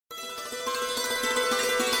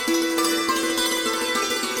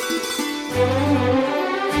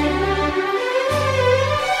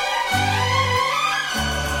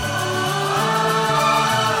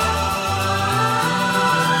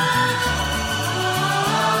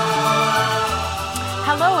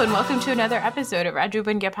and welcome to another episode of Raju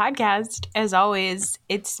Bungaya Podcast. As always,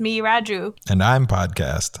 it's me, Raju. And I'm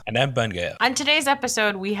Podcast. And I'm Bungaya. On today's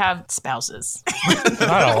episode, we have spouses.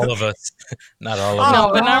 Not all of us. Not all of us.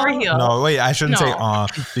 No, but not Raheel. No, wait, I shouldn't say No.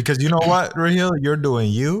 because you know what, Raheel? You're doing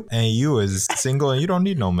you, and you is single, and you don't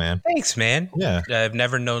need no man. Thanks, man. Yeah. I've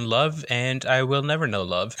never known love, and I will never know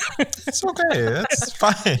love. It's okay. That's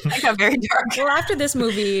fine. I got very dark. Well, after this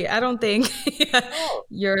movie, I don't think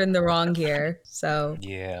you're in the wrong here. So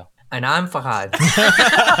Yeah. And I'm Fahad.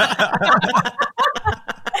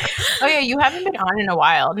 Oh yeah, you haven't been on in a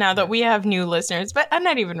while now that we have new listeners, but I'm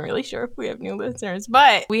not even really sure if we have new listeners.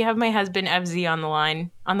 But we have my husband FZ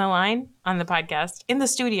on the podcast, in the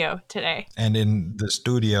studio today. And in the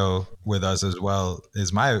studio with us as well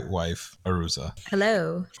is my wife, Arusa.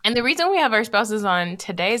 hello. And the reason we have our spouses on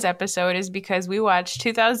today's episode is because we watched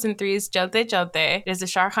 2003's Chalte Chalte. It is a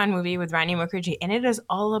Shah Rukh Khan movie with Rani Mukherjee, and it is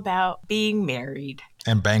all about being married.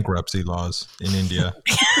 And bankruptcy laws in India.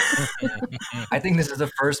 I think this is the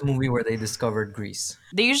first movie where they discovered Greece.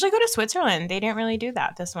 They usually go to Switzerland. They didn't really do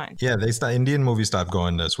that this one. Yeah, Indian movies stopped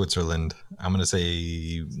going to Switzerland. I'm gonna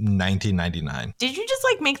say 1999. Did you just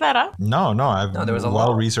make that up? No, I've No, there was a law.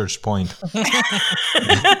 well-researched point.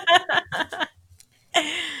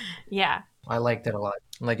 Yeah. I liked it a lot.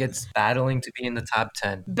 It's battling to be in the top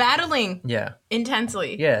 10. Battling Yeah.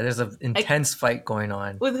 intensely. Yeah, there's an intense fight going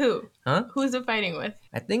on. With who? Huh? Who's it fighting with?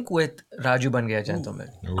 I think with Raju Bungaya Gentleman.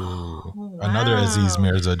 Ooh, another Aziz Wow.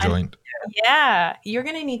 Mirza joint. Yeah. You're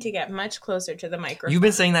going to need to get much closer to the microphone. You've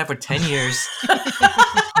been saying that for 10 years.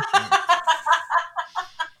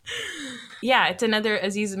 Yeah, it's another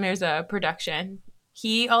Aziz Mirza production.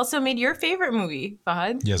 He also made your favorite movie,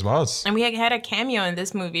 Fahad. Yes, boss. And we had a cameo in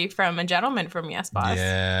this movie from a gentleman from Yes Boss.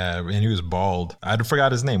 Yeah, and he was bald. I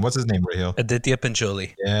forgot his name. What's his name, Raheel? Aditya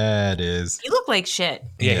Pancholi. Yeah, it is. He looked like shit.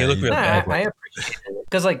 Yeah, he looked real Yeah, bad. I appreciate it.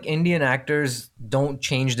 Because Indian actors don't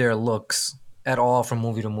change their looks at all from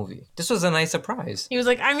movie to movie. This was a nice surprise. He was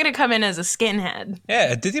like, I'm going to come in as a skinhead.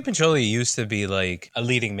 Yeah, Aditya Pancholi used to be like a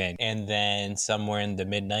leading man. And then somewhere in the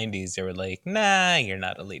mid-90s, they were like, nah, you're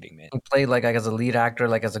not a leading man. He played as a lead actor,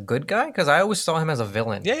 as a good guy, because I always saw him as a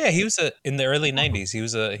villain. Yeah, he was in the early 90s. He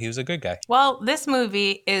was a good guy. Well, this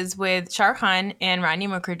movie is with Shah Rukh Khan and Rani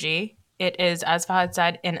Mukherjee. It is, as Fahad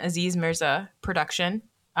said, an Aziz Mirza production.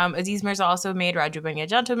 Aziz Mirza also made Raju Bungaya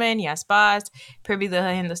Gentleman, Yes Boss, Phir Bhi Dil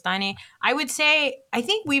Hai Hindustani. I would say, I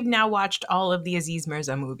think we've now watched all of the Aziz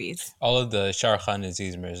Mirza movies. All of the Shah Rukh Khan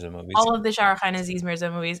Aziz Mirza movies. All of the Shah Rukh Khan Aziz Mirza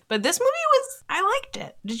movies. But this movie I liked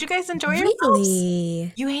it. Did you guys enjoy yourselves?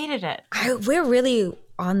 Really? You hated it. We're really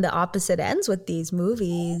on the opposite ends with these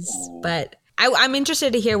movies, but I'm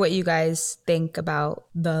interested to hear what you guys think about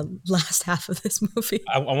the last half of this movie.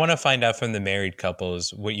 I want to find out from the married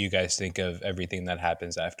couples what you guys think of everything that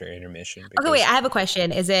happens after intermission. Okay, wait, I have a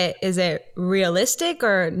question. Is it realistic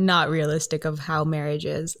or not realistic of how marriage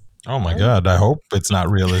is? Oh my God, I hope it's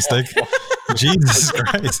not realistic. Jesus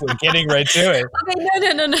Christ. We're getting right to it.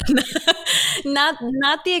 Okay, no.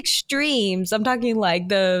 Not the extremes. I'm talking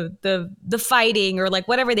the fighting or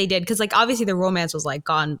whatever they did, because obviously the romance was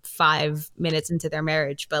gone 5 minutes into their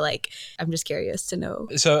marriage, but I'm just curious to know.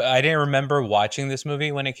 So I didn't remember watching this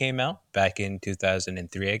movie when it came out back in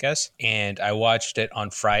 2003, I guess. And I watched it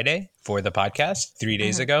on Friday for the podcast 3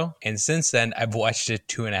 days ago. And since then, I've watched it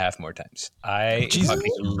 2.5 more times. I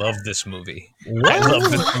fucking love this movie. I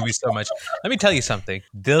love this movie so much. Let me tell you something.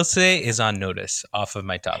 Dilse is on notice off of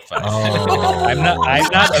my top 5. Oh.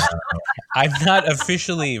 I'm not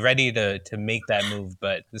officially ready to make that move,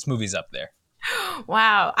 but this movie's up there.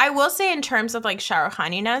 Wow. I will say, in terms of Shah Rukh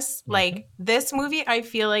Khaniness, this movie I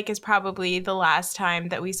feel is probably the last time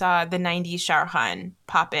that we saw the 90s Shah Rukh Khan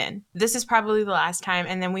pop in. This is probably the last time,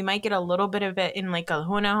 and then we might get a little bit of it in Kal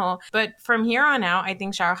Ho Na Ho. But from here on out, I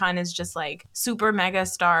think Shah Rukh Khan is just super mega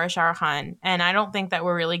star Shah Rukh Khan. And I don't think that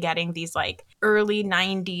we're really getting these early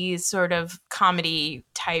 90s sort of comedy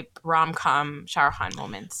type rom-com Shah Rukh Khan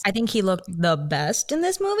moments. I think he looked the best in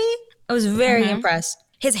this movie. I was very impressed.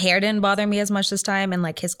 His hair didn't bother me as much this time,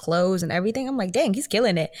 and his clothes and everything. I'm dang, he's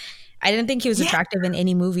killing it. I didn't think he was attractive in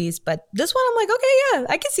any movies, but this one I'm okay, yeah,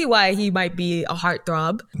 I can see why he might be a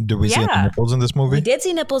heartthrob. Did we see any nipples in this movie? We did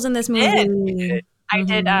see nipples in this movie. I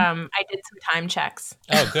did some time checks.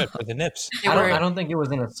 Oh, good, for the nips. I don't think it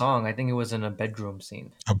was in a song. I think it was in a bedroom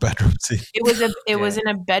scene. A bedroom scene. It was in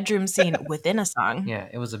a bedroom scene within a song. Yeah,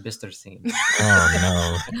 it was a bistar scene.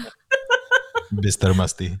 Oh no. Bistar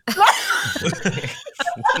Masti.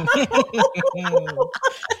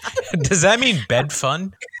 Does that mean bed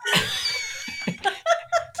fun?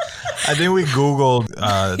 I think we Googled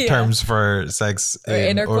Yeah. terms for sex Or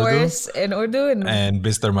in intercourse in Urdu. and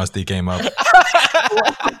Bistar Masti came up.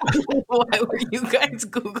 Why were you guys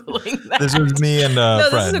Googling that? This was me and a no,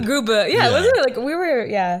 friend. this is a group of, Yeah. wasn't it? Like we were,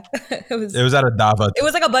 It was at a davat. It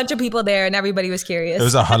was like a bunch of people there and everybody was curious. It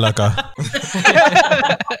was a halaka.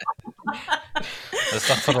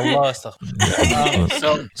 Astaghfirullah,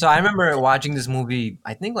 astaghfirullah. So I remember watching this movie,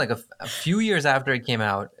 I think like a few years after it came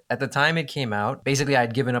out. At the time it came out, basically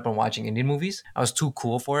I'd given up on watching Indian movies. I was too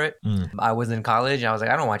cool for it. I was in college and I was like,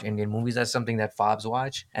 I don't watch Indian movies. That's something that Fobs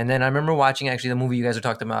watch. And then I remember watching actually the movie you guys were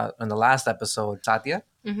talking about on the last episode, Satya.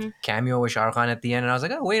 Cameo with Shah Rukh Khan at the end, and I was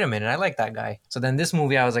like, oh, wait a minute, I like that guy. So then this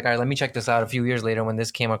movie, I was like, all right, let me check this out a few years later when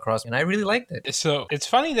this came across, and I really liked it. So it's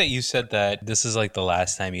funny that you said that this is like the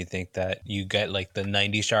last time you think that you get like the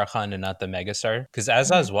 90s Shah Rukh Khan and not the megastar. Because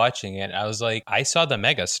as I was watching it, I was like, I saw the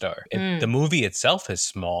megastar. The movie itself is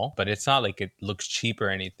small, but it's not like it looks cheap or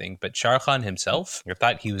anything. But Shah Rukh Khan himself, I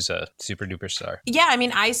thought he was a super duper star. Yeah, I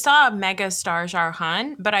mean, I saw mega star Shah Rukh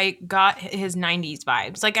Khan, but I got his 90s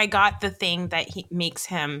vibes. Like, I got the thing that he makes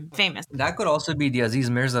him famous. That could also be the Aziz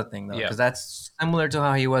Mirza thing, though, Yeah. because that's similar to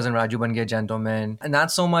how he was in Raju Ban Gaya Gentleman. And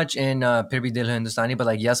not so much in Phir Bhi Dil Hai Hindustani, but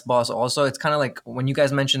like Yes Boss also. It's kind of like when you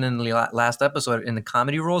guys mentioned in the last episode, in the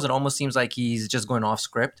comedy roles, it almost seems like he's just going off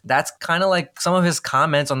script. That's kind of like some of his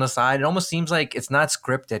comments on the side. It almost seems like it's not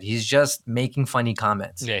scripted. He's just making funny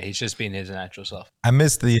comments. Yeah, he's just being his natural self. I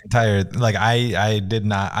missed the entire, like, I did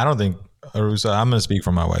not, I don't think, Arusa, I'm going to speak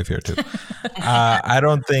for my wife here too. I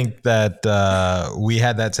don't think that we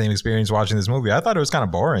had that same experience watching this movie. I thought it was kind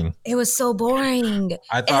of boring. It was so boring.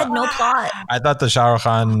 I It had thought, no plot. I thought the Shah Rukh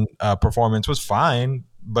Khan performance was fine,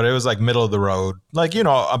 but it was like middle of the road. Like, you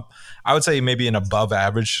know, I would say maybe an above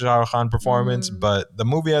average Shah Rukh Khan performance, but the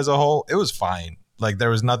movie as a whole, it was fine. Like,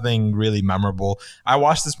 there was nothing really memorable. I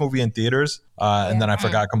watched this movie in theaters and then I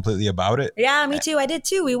forgot completely about it. Yeah, me too. I did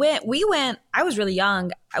too. We went, I was really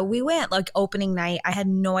young. We went like opening night. I had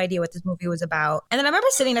no idea what this movie was about. And then I remember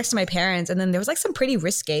sitting next to my parents and then there was like some pretty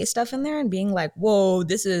risque stuff in there and being like, whoa,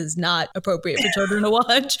 this is not appropriate for children to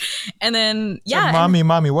watch. And then, yeah. Like,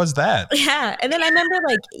 mommy, what's that? Yeah. And then I remember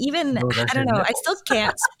like even, Those are I don't know, I nipples. still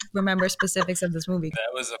can't remember specifics of this movie.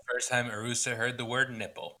 That was the first time Arusa heard the word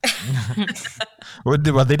nipple. Well,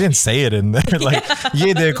 they didn't say it in there. Like,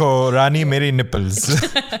 ye dekho, Rani, meri nipples.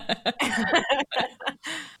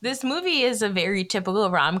 This movie is a very typical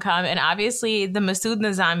rom-com, and obviously the Masood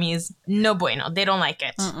Nizamis, no bueno. They don't like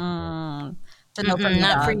it. So no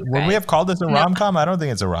Not for you Would we guys. have called this a rom-com? I don't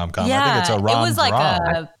think it's a rom-com. I think it's a it was like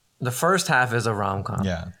rom-drom. The first half is a rom-com.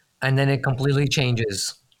 Yeah. And then it completely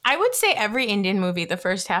changes. I would say every Indian movie, the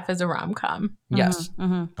first half is a rom-com. Yes.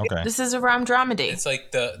 Okay. This is a rom-dramedy. It's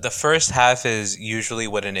like the first half is usually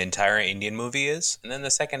what an entire Indian movie is, and then the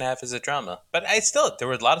second half is a drama. But there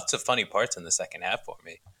were lots of funny parts in the second half for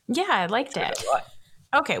me. Yeah, I liked it. A lot.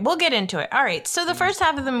 Okay, we'll get into it. All right. So the first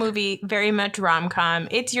half of the movie, very much rom-com.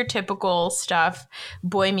 It's your typical stuff.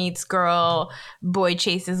 Boy meets girl, boy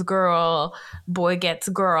chases girl, boy gets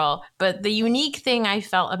girl. But the unique thing I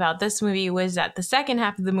felt about this movie was that the second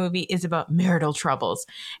half of the movie is about marital troubles.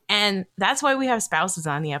 And that's why we have spouses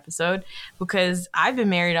on the episode, because I've been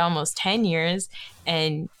married almost 10 years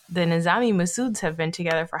and the Nizami Masoods have been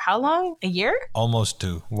together for how long? A year? Almost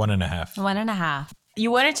 2, 1.5. 1.5. You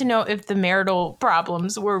wanted to know if the marital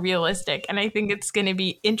problems were realistic. And I think it's going to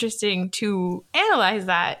be interesting to analyze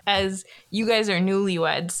that as you guys are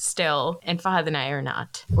newlyweds still, and Fahad and I are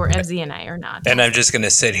not, or FZ and I are not. And I'm just going to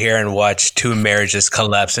sit here and watch two marriages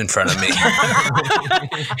collapse in front of me.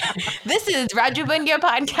 This is Raju Bangia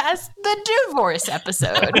Podcast, the divorce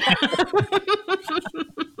episode.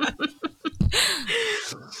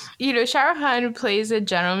 You know, Shah Rukh Khan plays a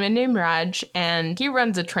gentleman named Raj, and he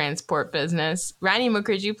runs a transport business. Rani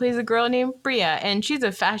Mukherjee plays a girl named Priya, and she's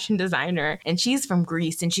a fashion designer, and she's from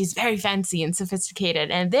Greece, and she's very fancy and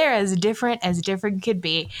sophisticated, and they're as different could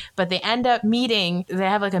be, but they end up meeting. They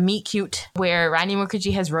have like a meet cute where Rani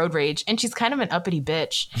Mukherjee has road rage, and she's kind of an uppity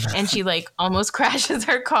bitch, and she like almost crashes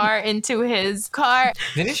her car into his car.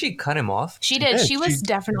 Didn't she cut him off? She did. She was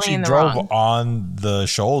definitely She in the drove wrong. on the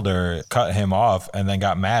shoulder, cut him off, and then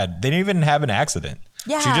got mad. They didn't even have an accident.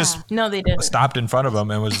 Yeah. She just No, they didn't. stopped in front of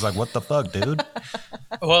him and was just like, what the fuck, dude?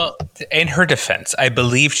 Well, in her defense, I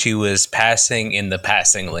believe she was passing in the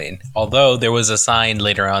passing lane. Although there was a sign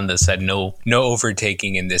later on that said no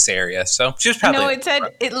overtaking in this area. So she was probably No,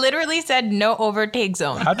 it literally said no overtake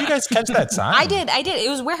zone. How did you guys catch that sign? I did. It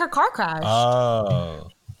was where her car crashed. Oh.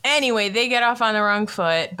 Anyway, they get off on the wrong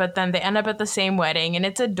foot, but then they end up at the same wedding, and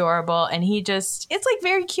it's adorable. And it's like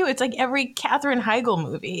very cute. It's like every Katherine Heigl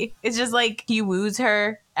movie. It's just like he woos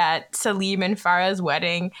her at Salim and Farah's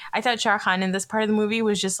wedding. I thought Shah Rukh Khan in this part of the movie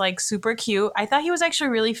was just like super cute. I thought he was actually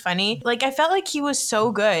really funny. Like I felt like he was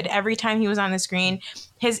so good every time he was on the screen.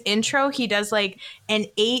 His intro, he does like an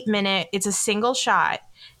 8-minute, it's a single shot,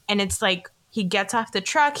 and it's like he gets off the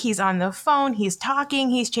truck, he's on the phone, he's talking,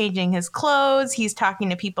 he's changing his clothes, he's talking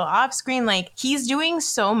to people off screen. Like he's doing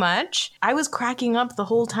so much. I was cracking up the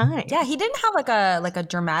whole time. Yeah, he didn't have like a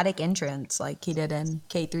dramatic entrance like he did in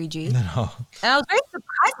K3G. No. And I was very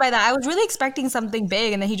surprised by that. I was really expecting something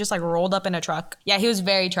big, and then he just like rolled up in a truck. Yeah, he was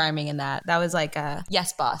very charming in that. That was like a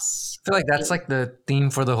yes, boss. I feel like that's like the theme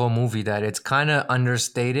for the whole movie, that it's kind of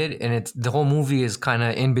understated, and the whole movie is kind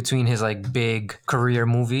of in between his like big career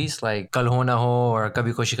movies like Kal Ho Na Ho or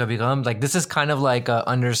Kabhi Khushi Kabhie Gham. Like this is kind of like a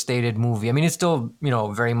understated movie. I mean, it's still,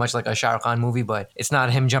 very much like a Shah Rukh Khan movie, but it's not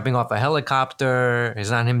him jumping off a helicopter. It's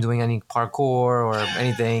not him doing any parkour or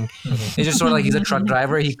anything. It's just sort of like he's a truck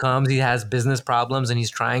driver. He comes, he has business problems, and he's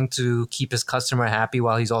trying to keep his customer happy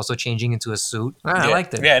while he's also changing into a suit. I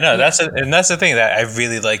liked it. Yeah, no, that's the thing that I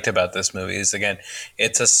really liked about this movie is, again,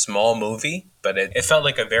 it's a small movie, but it felt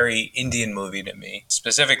like a very Indian movie to me.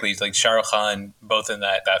 Specifically, like Shah Rukh Khan, both in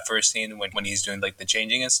that first scene when he's doing like the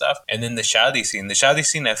changing and stuff, and then the Shadi scene. The Shadi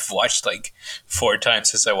scene I've watched like 4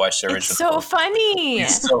 times since I watched the original. It's so funny.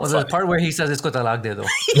 It's so funny. The part where he says "Isko talak de do."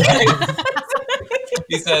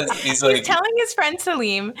 He's like telling his friend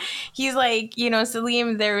Salim, he's like,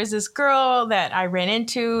 Salim, there was this girl that I ran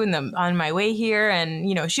into on my way here,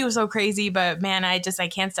 and she was so crazy, but man, I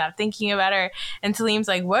can't stop thinking about her. And Salim's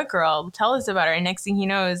like, what girl? Tell us about her. And next thing he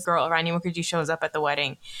knows, girl Rani Mukherjee shows up at the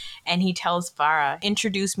wedding, and he tells Farah,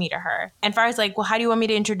 introduce me to her. And Farah's like, well, how do you want me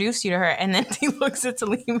to introduce you to her? And then he looks at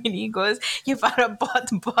Salim and he goes, ye Farah bahut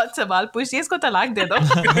sawal puchti hai, isko talak de do. He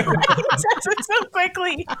says it so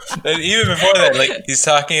quickly. And even before that, like he's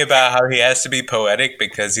talking about how he has to be poetic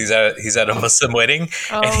because he's at a Muslim wedding,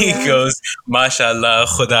 and he goes, "Mashallah,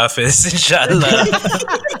 Khudafiz, inshallah."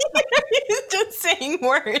 He's just saying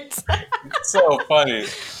words. It's so funny.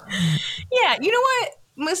 Yeah, you know what,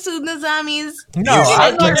 Masood Nazamis? No,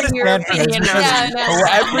 I'm going to stand for this because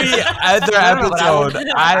every other episode,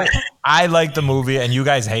 I like the movie and you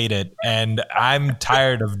guys hate it, and I'm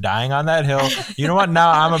tired of dying on that hill. You know what?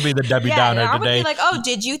 Now I'm gonna be the Debbie Downer I'm today. gonna be like, oh,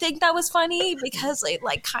 did you think that was funny? Because it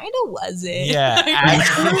like kind of wasn't. Yeah,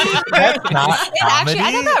 actually, that's not comedy. Actually,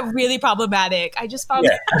 I thought that really problematic. I just found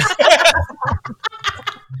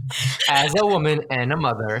As a woman and a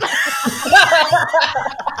mother.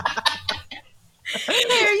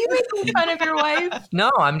 Hey, are you making fun of your wife?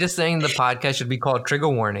 No, I'm just saying the podcast should be called Trigger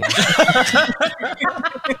Warning.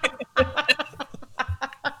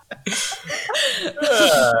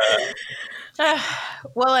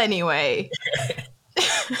 Well, anyway,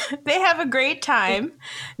 they have a great time.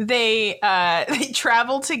 They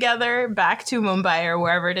travel together back to Mumbai or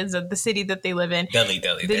wherever it is, the city that they live in. Delhi.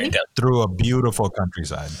 Through a beautiful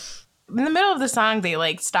countryside. In the middle of the song, they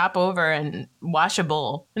like stop over and wash a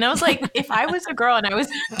bowl. And I was like, if I was a girl and I was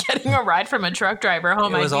getting a ride from a truck driver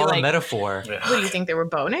home, It was I'd be all like, a metaphor. what do you think, they were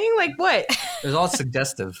boning? Like what? It was all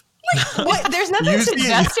suggestive. What? There's nothing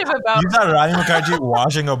suggestive about. You thought Rani Mukherjee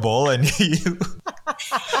washing a bowl, and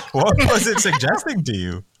what was it suggesting to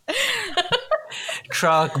you?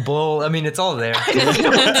 Truck, bull. I mean, it's all there. I don't know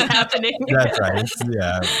what's happening. That's right.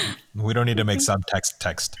 Yeah. We don't need to make subtext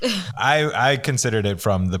text. I considered it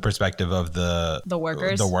from the perspective of the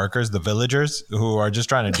workers, the villagers who are just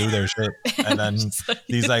trying to do their shit. And then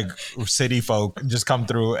these like city folk just come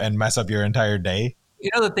through and mess up your entire day. You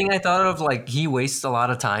know, the thing I thought of, like, he wastes a lot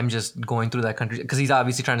of time just going through that country because he's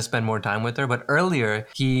obviously trying to spend more time with her. But earlier,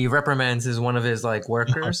 he reprimands one of his like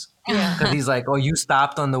workers because he's like, "Oh, you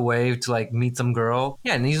stopped on the way to like meet some girl."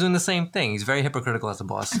 Yeah, and he's doing the same thing. He's very hypocritical as a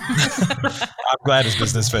boss. I'm glad his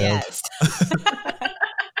business failed. Yes.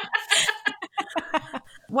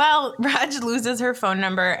 Well, Raj loses her phone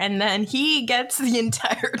number, and then he gets the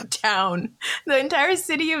entire town, the entire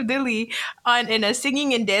city of Delhi, in a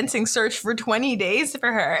singing and dancing search for 20 days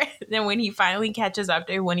for her. Then when he finally catches up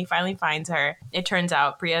to her, when he finally finds her, it turns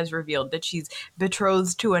out Priya has revealed that she's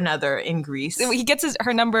betrothed to another in Greece. He gets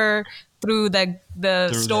her number through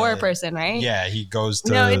the store person, right? Yeah, he goes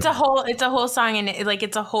to. No, it's a whole song, and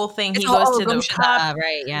it's a whole thing. He goes to the cop,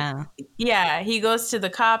 right? Yeah, yeah. He goes to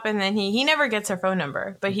the cop, and then he never gets her phone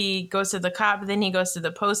number, but he goes to the cop. Then he goes to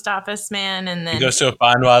the post office man, and then he goes to a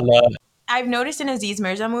panwala. I've noticed in Aziz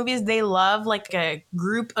Mirza movies, they love like a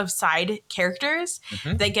group of side characters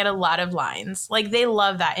that get a lot of lines. Like they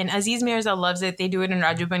love that. And Aziz Mirza loves it. They do it in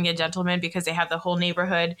Raju Banya Gentleman because they have the whole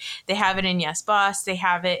neighborhood. They have it in Yes Boss. They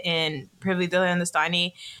have it in Prithvi Dil Hai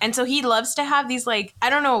Hindustani. And so he loves to have these like, I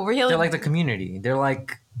don't know, really. They're like the community. They're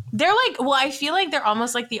like, well, I feel like they're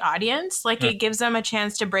almost like the audience. Like it gives them a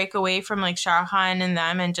chance to break away from like Shah Rukh Khan and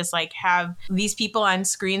them and just like have these people on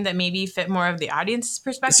screen that maybe fit more of the audience's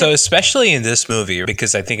perspective. So especially in this movie,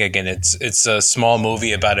 because I think again it's a small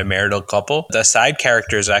movie about a marital couple. The side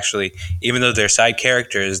characters actually, even though they're side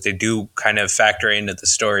characters, they do kind of factor into the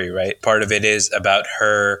story, right? Part of it is about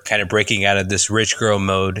her kind of breaking out of this rich girl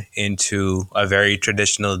mode into a very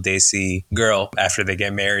traditional Desi girl after they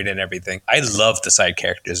get married and everything. I love the side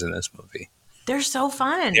characters in this movie. They're so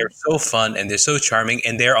fun. They're so fun and they're so charming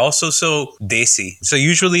and they're also so desi. So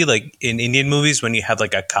usually like in Indian movies, when you have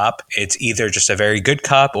like a cop, it's either just a very good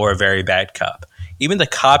cop or a very bad cop. Even the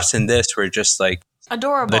cops in this were just like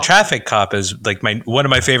adorable. The traffic cop is like one of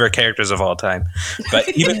my favorite characters of all time. But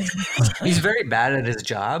even he's very bad at his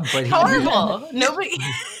job, but horrible. Nobody.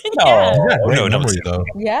 No, don't say though.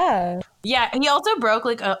 Yeah, he also broke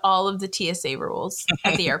like all of the TSA rules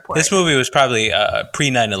at the airport. This movie was probably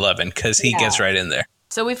pre 9/11 because he gets right in there.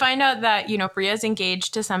 So we find out that, Priya's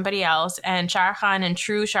engaged to somebody else, and Shah Rukh Khan, in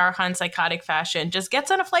true Shah Rukh Khan psychotic fashion, just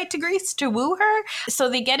gets on a flight to Greece to woo her. So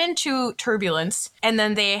they get into turbulence, and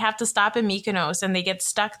then they have to stop in Mykonos, and they get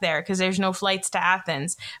stuck there because there's no flights to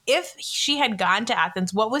Athens. If she had gone to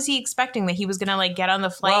Athens, what was he expecting? That he was going to like get on the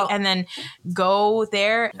flight and then go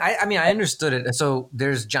there? I mean, I understood it. So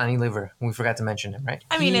there's Johnny Liver. We forgot to mention him, right?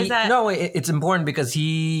 I mean, is that... No, it's important because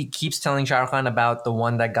he keeps telling Shah Rukh Khan about the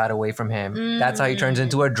one that got away from him. That's how he turns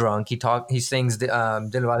into a drunk. He sings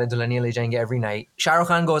Dilwale Dulhaniya Le Jayenge every night. Shah Rukh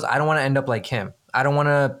Khan goes, I don't want to end up like him. I don't want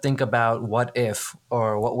to think about what if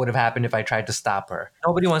or what would have happened if I tried to stop her.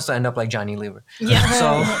 Nobody wants to end up like Johnny Lever.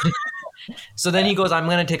 Yeah. So then he goes, I'm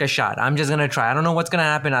going to take a shot. I'm just going to try. I don't know what's going to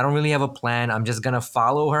happen. I don't really have a plan. I'm just going to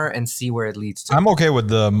follow her and see where it leads to. I'm okay with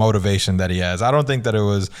the motivation that he has. I don't think that it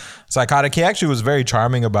was psychotic. He actually was very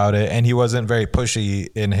charming about it, and he wasn't very pushy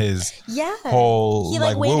in his whole He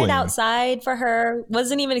waited wooing. outside for her.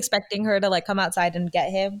 Wasn't even expecting her to like come outside and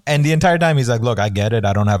get him. And the entire time he's like, look, I get it.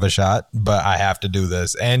 I don't have a shot, but I have to do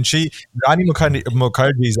this. And Rani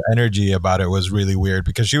Mukherjee's energy about it was really weird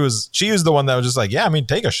because she was the one that was just like, yeah, I mean,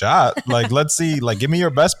 take a shot. Like, let's see, like, give me your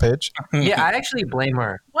best pitch. Yeah, I actually blame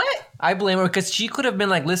her. What? I blame her because she could have been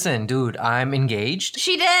like, listen, dude, I'm engaged.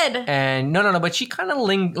 She did. And no, but she kind of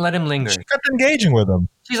let him linger. She kept engaging with him.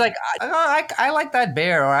 She's like, I like that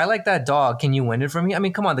bear or I like that dog. Can you win it for me? I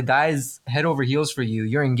mean, come on, the guy's head over heels for you.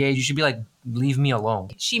 You're engaged. You should be like, leave me alone.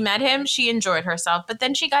 She met him. She enjoyed herself. But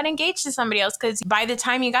then she got engaged to somebody else because by the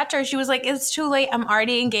time he got to her, she was like, it's too late. I'm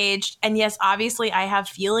already engaged. And yes, obviously I have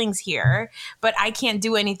feelings here, but I can't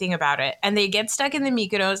do anything about it. And they get stuck in the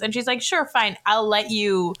Mykonos and she's like, sure, fine. I'll let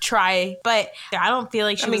you try. But I don't feel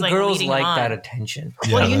like she was like girls leading like on. that attention.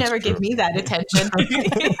 Yeah, well, you never true. give me that attention.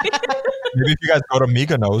 Maybe if you guys go to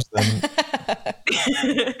Mykonos,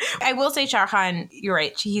 then I will say Shah Rukh Khan, you're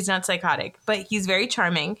right. He's not psychotic, but he's very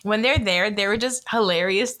charming. When they're there were just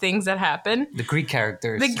hilarious things that happen. The Greek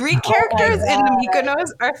characters. The Greek characters in the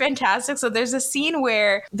Mykonos are fantastic. So there's a scene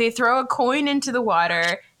where they throw a coin into the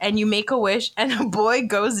water and you make a wish and a boy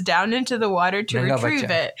goes down into the water to retrieve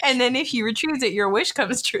it. And then if he retrieves it, your wish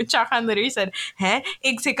comes true. Shah Rukh Khan literally said, "Hai,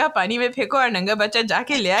 ek sikka pani mein pheko aur nanga bacha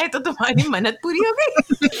jaake le aaye to tumhari mannat puri ho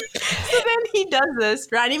gayi." So then he does this.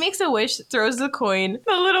 Rani makes a wish, throws the coin.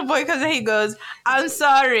 The little boy comes and he goes, "I'm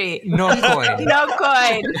sorry. No coin. No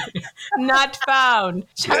coin. Not found."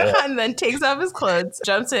 Shah Rukh Khan then takes off his clothes,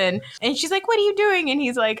 jumps in, and she's like, "What are you doing?" And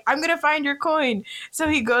he's like, "I'm going to find your coin." So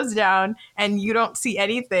he goes down and you don't see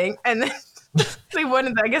anything. And then like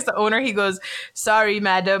I guess the owner, he goes, "Sorry,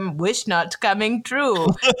 madam, wish not coming true."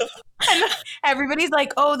 And everybody's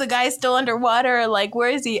like, "Oh, the guy's still underwater. Like, where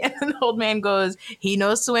is he?" And then the old man goes, "He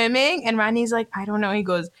knows swimming." And Rani's like, "I don't know." He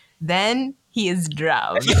goes, "Then he is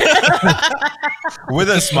drowned." with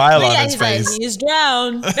a smile on his he's like, face. he's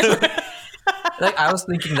drowned. Like, I was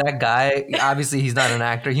thinking that guy, obviously he's not an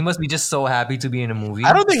actor. He must be just so happy to be in a movie.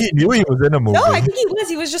 I don't think he knew he was in a movie. No, I think he was.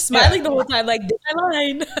 He was just smiling the whole time, like, did my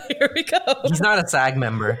line. Here we go. He's not a SAG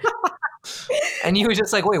member. And he was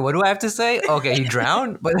just like, wait, what do I have to say? Okay, he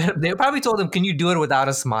drowned. But they probably told him, can you do it without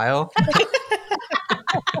a smile?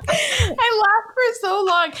 I laughed for so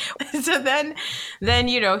long. So then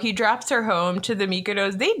he drops her home to the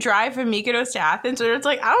Mykonos. They drive from Mykonos to Athens, and it's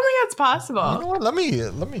like, I don't think that's possible. You know what? Let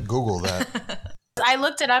me Google that. I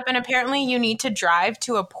looked it up, and apparently you need to drive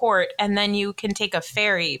to a port, and then you can take a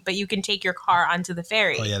ferry, but you can take your car onto the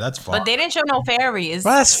ferry. Oh yeah, that's fun. But they didn't show no ferries.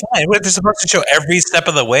 Well, that's fine. What, they're supposed to show every step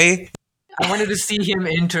of the way? I wanted to see him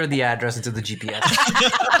enter the address into the GPS.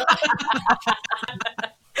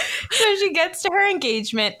 So she gets to her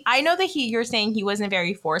engagement. I know that you're saying he wasn't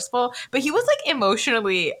very forceful, but he was like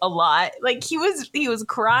emotionally a lot. Like he was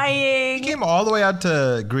crying. He came all the way out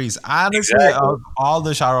to Greece. Honestly, Exactly. of all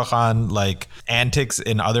the Shah Rukh Khan like antics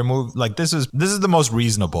in other movies, like this is the most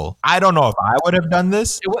reasonable. I don't know if I would have done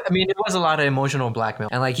this. It was a lot of emotional blackmail,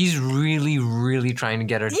 and like he's really, really trying to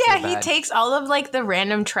get her. To Yeah, feel he bad. takes all of like the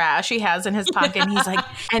random trash he has in his pocket. And he's like,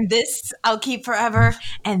 and this I'll keep forever,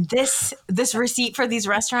 and this receipt for these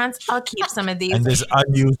restaurants, I'll keep some of these. And this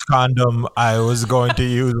unused condom I was going to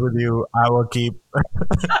use with you, I will keep.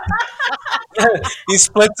 He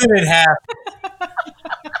splits it in half.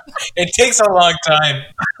 It takes a long time.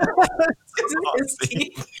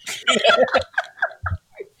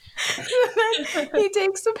 He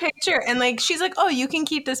takes the picture and like she's like, oh, you can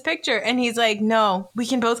keep this picture, and he's like, no, we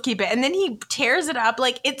can both keep it. And then he tears it up.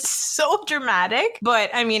 Like it's so dramatic, but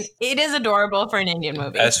I mean it is adorable for an Indian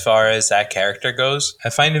movie. As far as that character goes, I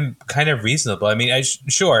find him kind of reasonable. I mean,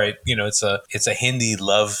 it's a Hindi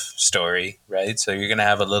love story, right? So you're gonna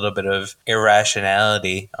have a little bit of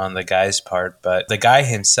irrationality on the guy's part, but the guy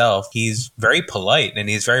himself, he's very polite and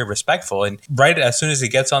he's very respectful. And right as soon as he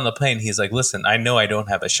gets on the plane, he's like, listen, I know I don't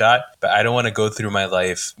have a shot, but I don't want to go through my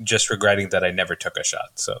life just regretting that I never took a shot.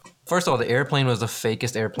 So First of all, the airplane was the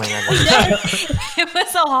fakest airplane I've ever seen. It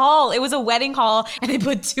was a hall. It was a wedding hall, and they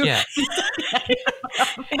put two. Yeah.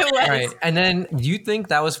 It was. Right. And then you think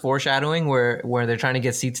that was foreshadowing where they're trying to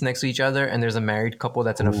get seats next to each other and there's a married couple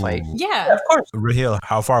that's in a fight? Yeah. of course, Raheel,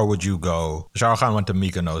 how far would you go? Shah Rukh Khan went to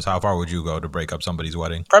Mykonos. How far would you go to break up somebody's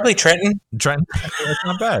wedding? probably Trenton. Trent, that's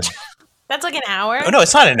not bad. That's like an hour. Oh no,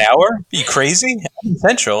 it's not an hour. Are you crazy? I'm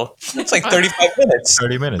Central. It's like 35 minutes.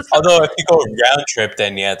 30 minutes. Although if you go round trip,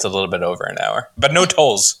 then yeah, it's a little bit over an hour. But no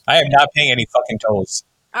tolls. I am not paying any fucking tolls.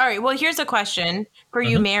 All right. Well, here's a question for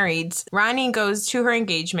you marrieds. Rani goes to her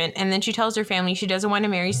engagement and then she tells her family she doesn't want to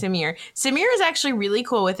marry Samir. Samir is actually really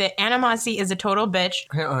cool with it. Anna Masi is a total bitch.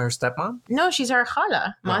 Her stepmom? No, she's her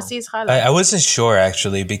khala. Masi's khala. I wasn't sure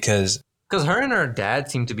actually because Because her and her dad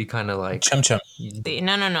seem to be kind of like... Chum Chum.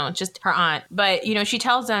 No, just her aunt. But, you know, she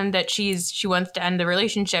tells them that she wants to end the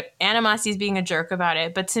relationship. Anna Masi's being a jerk about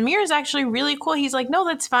it. But Samir is actually really cool. He's like, no,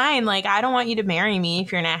 that's fine. Like, I don't want you to marry me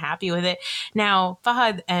if you're not happy with it. Now,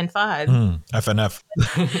 Fahad. FNF.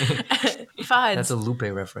 Fahad. That's a Lupe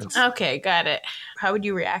reference. Okay, got it. How would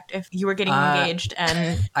you react if you were getting engaged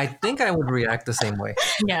and... I think I would react the same way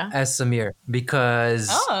Yeah. as Samir because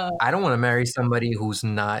Oh. I don't want to marry somebody who's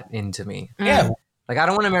not into me. Yeah. Like, I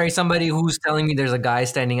don't want to marry somebody who's telling me there's a guy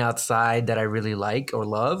standing outside that I really like or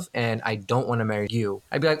love, and I don't want to marry you.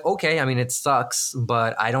 I'd be like, okay, I mean, it sucks,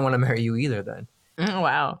 but I don't want to marry you either then.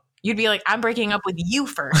 Wow. You'd be like, I'm breaking up with you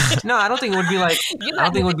first. No, I don't think it would be like, I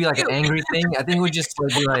don't think it would be like an angry thing. I think it would just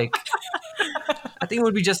be like, I think it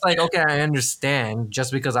would be just like, okay, I understand.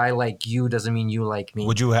 Just because I like you doesn't mean you like me.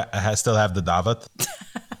 Would you still have the davat?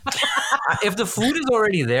 If the food is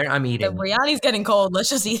already there, I'm The eating. biryani's getting cold. Let's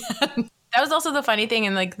just eat that. That was also the funny thing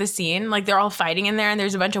in like the scene. Like they're all fighting in there and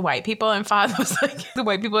there's a bunch of white people and Fahad was like, the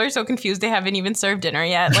white people are so confused they haven't even served dinner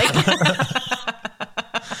yet. Like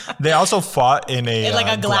They also fought in In like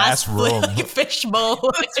a glass room. like a fishbowl.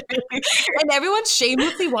 And everyone's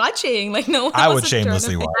shamelessly watching. Like no one I wants would to turn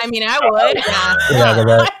shamelessly it- watch. I mean, I would. Yeah. I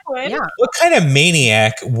would. Yeah. What kind of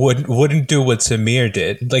maniac wouldn't do what Samir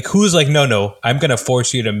did? Like, who's like, no, I'm gonna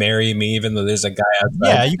force you to marry me, even though there's a guy outside.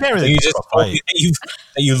 Yeah, you can't really you pick just a fight.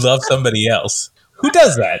 that you love somebody else. Who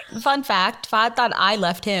does that? Fun fact, Fahad thought I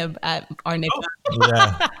left him at our nikah.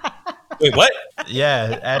 Yeah. Wait, what?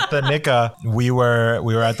 Yeah, at the nikah, we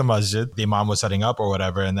were at the masjid. The imam was setting up or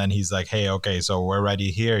whatever, and then he's like, "Hey, okay, so we're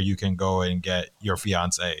ready here. You can go and get your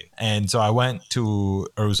fiance." And so I went to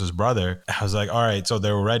Arusa's brother. I was like, "All right," so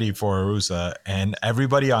they were ready for Arusa, and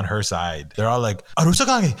everybody on her side, they're all like, "Arusa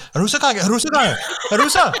kahan hai? Arusa kahan hai? Arusa kahan hai?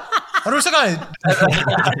 Arusa." Arusa kahan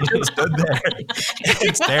hai?" I just stood there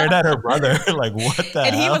and stared at her brother like, "What the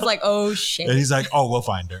And hell?" he was like, oh shit. and he's like, "Oh, we'll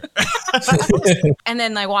find her." And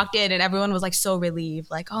then I walked in and everyone was like so relieved,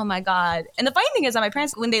 like, oh my God. And the funny thing is that my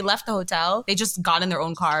parents, when they left the hotel, they just got in their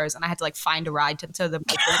own cars and I had to like find a ride to the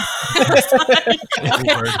okay,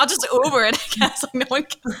 I'll just Uber it, I guess. Like no one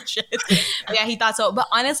gives a shit. But yeah, he thought so. But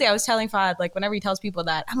honestly, I was telling Fahad, like whenever he tells people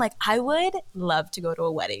that, I'm like, I would love to go to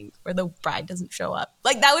a wedding where the bride doesn't show up.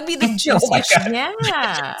 Like that would be the juiciest shit.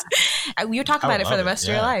 Yeah. You're talking I about it for love the it, rest of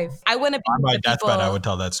your yeah. life. I wouldn't be On my the deathbed, people. I would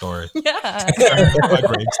tell that story. Yeah. My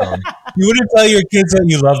gravestone. You wouldn't tell your kids that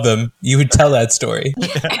you love them. You would tell that story.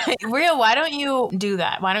 Real, why don't you do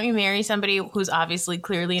that? Why don't you marry somebody who's obviously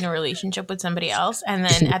clearly in a relationship with somebody else, and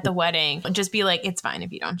then at the wedding, just be like, it's fine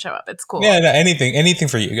if you don't show up. It's cool. Yeah, no, anything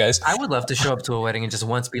for you guys. I would love to show up to a wedding and just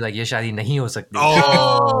once be like, "Ye shadi nahi ho sakti."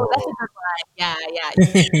 Oh, that's a good line. Yeah.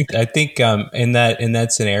 I think in that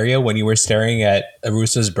scenario, when you were staring at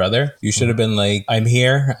Arusa's brother, you should have been like, "I'm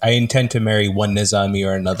here. I intend to marry one Nizami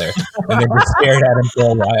or another," and then just stared at him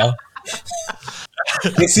for a while.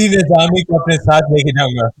 Kisi Nizami ko apne saath leke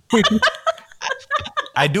jaunga.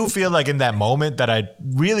 I do feel like in that moment that I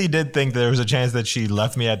really did think there was a chance that she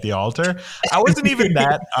left me at the altar. I wasn't even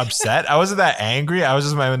that upset. I wasn't that angry. I was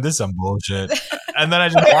just like, this is some bullshit. And then I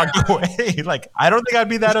just walked away. Like, I don't think I'd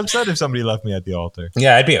be that upset if somebody left me at the altar.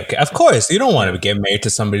 Yeah, I'd be okay. Of course, you don't want to get married to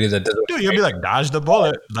somebody that doesn't. Dude, you'll be like, dodge the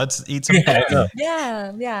bullet. Let's eat some turkey.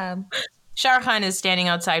 Yeah. Shah Rukh Khan is standing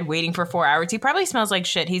outside waiting for 4 hours. He probably smells like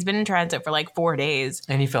shit. He's been in transit for like 4 days.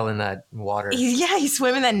 And he fell in that water. He's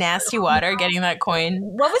swimming that nasty water, getting that coin.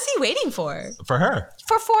 What was he waiting for? For her.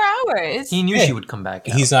 For 4 hours. He knew she would come back.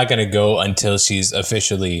 He's not going to go until she's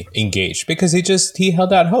officially engaged because he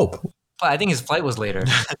held out hope. I think his flight was later.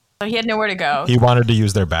 So he had nowhere to go. He wanted to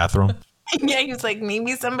use their bathroom. Yeah, he was like,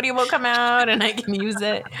 maybe somebody will come out and I can use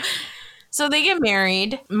it. So they get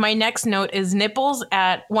married. My next note is nipples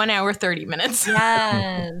at 1 hour, 30 minutes.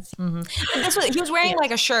 Yes. Mm-hmm. He was wearing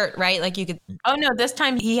like a shirt, right? Like you could. Oh, no, this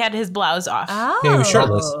time he had his blouse off. Oh. Yeah, he was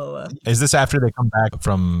shirtless. Is this after they come back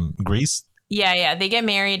from Greece? Yeah. They get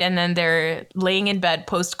married and then they're laying in bed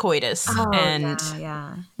post-coitus.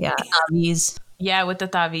 Yeah. Taviz. Yeah, with the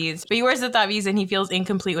taviz. But he wears the taviz and he feels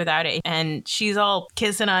incomplete without it. And she's all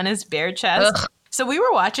kissing on his bare chest. Ugh. So we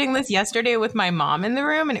were watching this yesterday with my mom in the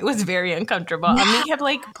room, and it was very uncomfortable. Ami kept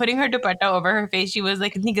like putting her dupatta over her face. She was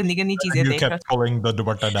like, "Gandi gandi cheezein You kept pulling the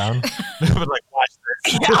dupatta down. I was like, watch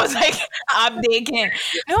this. Yeah, I was like, "Aap dekhen."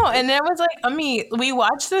 No, and then I was like, Ami, we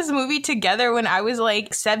watched this movie together when I was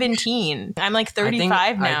like 17. I'm like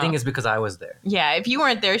 35 now. I think it's because I was there. Yeah, if you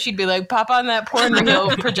weren't there, she'd be like, "Pop on that porn reel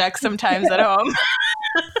project sometimes at home."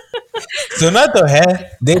 Suna to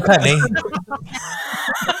hai, dekha nahi.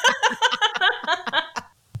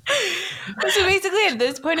 So basically, at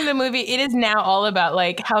this point in the movie, it is now all about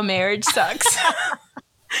like how marriage sucks.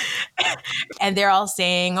 And they're all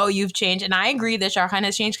saying, "Oh, you've changed." And I agree that Shah Rukh Khan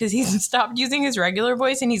has changed because he's stopped using his regular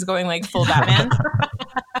voice and he's going like full Batman.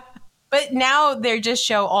 But now they just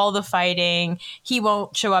show all the fighting. He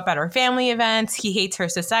won't show up at her family events. He hates her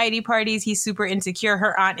society parties. He's super insecure.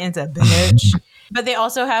 Her aunt is a bitch. But they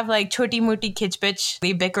also have like choti moti kich bitch.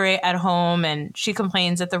 They bicker at home and she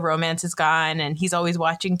complains that the romance is gone and he's always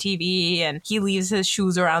watching TV and he leaves his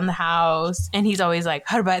shoes around the house and he's always like,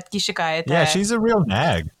 har baat ki shikayat hai. Yeah, she's a real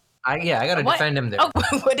nag. I gotta defend him there. Oh,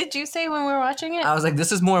 what did you say when we were watching it? I was like,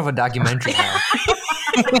 this is more of a documentary now.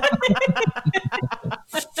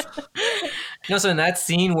 No, so in that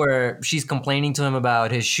scene where she's complaining to him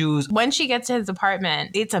about his shoes. When she gets to his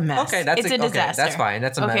apartment, it's a mess. Okay, that's a disaster. That's fine.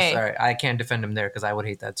 That's a mess. All right, I can't defend him there because I would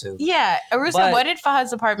hate that too. Yeah, Arusa, what did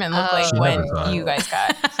Fahad's apartment look like when you guys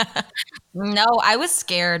got? No, I was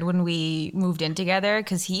scared when we moved in together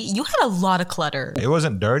because you had a lot of clutter. It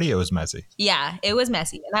wasn't dirty, it was messy. Yeah, it was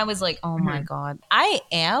messy. And I was like, oh my God. I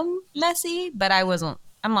am messy, but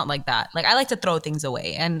I'm not like that. Like I like to throw things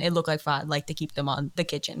away and it looked like Fahad liked to keep them on the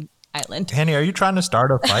kitchen island. Henny, are you trying to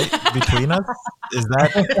start a fight between us? Is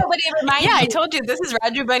that? Yeah, I told you this is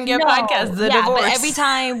Raju Bangia podcast. The divorce. But every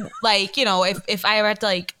time, like if I were to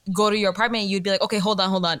like go to your apartment, you'd be like, okay, hold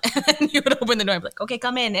on, and you would open the door and be like, okay,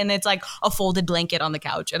 come in, and it's like a folded blanket on the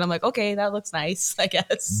couch, and I'm like, okay, that looks nice, I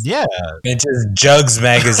guess. Yeah, and just Jugs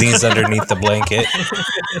magazines underneath the blanket.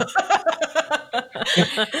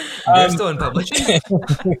 They're still in publishing.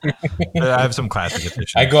 I have some classic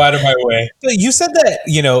editions. I go out of my way. You said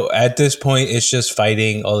that, at this point it's just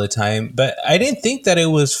fighting all the time, but I didn't think that it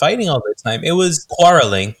was fighting all the time. It was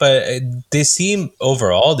quarreling, but they seem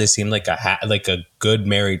like a good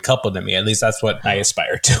married couple to me. At least that's what I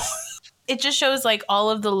aspire to. It just shows like all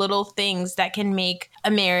of the little things that can make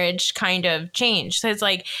a marriage kind of change. So it's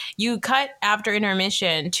like you cut after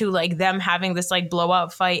intermission to like them having this like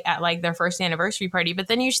blowout fight at like their first anniversary party. But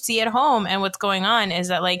then you see at home and what's going on is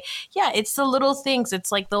that like, yeah, it's the little things.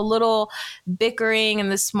 It's like the little bickering and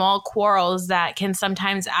the small quarrels that can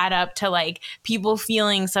sometimes add up to like people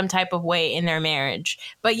feeling some type of way in their marriage.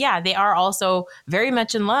 But yeah, they are also very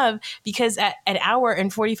much in love because at an hour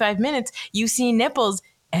and 45 minutes, you see nipples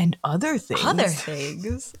and other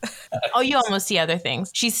things. Oh, you almost see other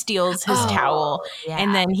things. She steals his towel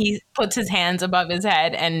and then he puts his hands above his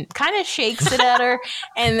head and kind of shakes it at her.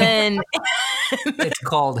 And then it's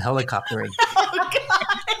called helicoptering. Oh,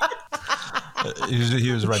 God.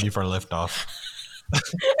 He was ready for liftoff.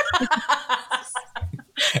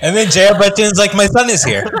 And then Jaya Bachchan's like, my son is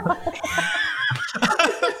here.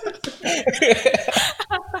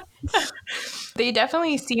 They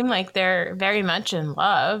definitely seem like they're very much in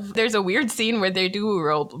love. There's a weird scene where they do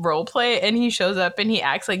role play and he shows up and he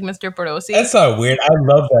acts like Mr. Perosi. That's not weird. I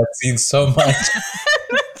love that scene so much.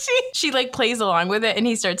 she like plays along with it and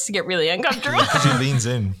he starts to get really uncomfortable. She leans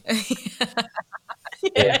in.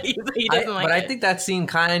 Yeah, he doesn't like but it. I think that scene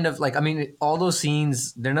kind of like, I mean, all those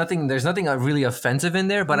scenes, there's nothing really offensive in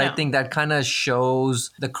there, but I think that kind of shows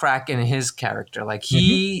the crack in his character. Like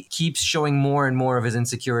he keeps showing more and more of his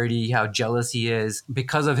insecurity, how jealous he is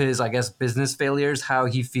because of his, I guess, business failures, how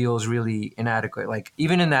he feels really inadequate. Like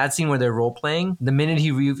even in that scene where they're role playing, the minute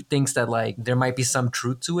he thinks that like there might be some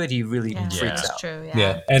truth to it, he really freaks out. True,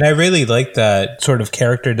 Yeah. And I really like that sort of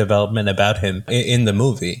character development about him in the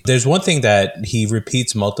movie. There's one thing that he repeats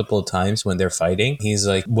multiple times when they're fighting. He's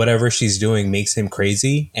like, whatever she's doing makes him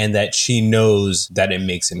crazy, and that she knows that it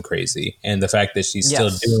makes him crazy. And the fact that she's still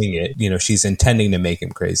doing it, you know, she's intending to make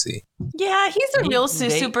him crazy. Yeah, he's a real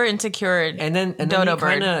super insecure and then dodo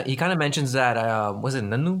bird. He kind of mentions that, was it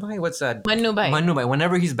Nanubai? What's that? Manubai.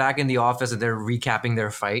 Whenever he's back in the office and they're recapping their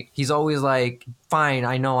fight, he's always like, fine,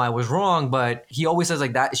 I know I was wrong, but he always says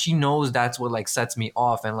like that. She knows that's what like sets me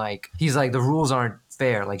off. And like, he's like, the rules aren't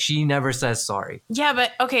fair. Like she never says sorry. Yeah,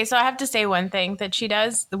 but okay, so I have to say one thing that she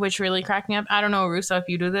does, which really cracked me up. I don't know, Russo, if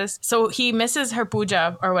you do this. So he misses her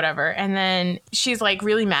puja or whatever, and then she's like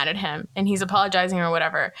really mad at him and he's apologizing or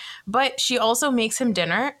whatever. But she also makes him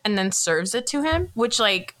dinner and then serves it to him, which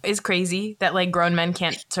like is crazy that like grown men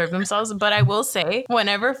can't serve themselves. But I will say,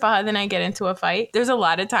 whenever Fahad and I get into a fight, there's a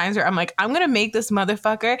lot of times where I'm like, I'm gonna make this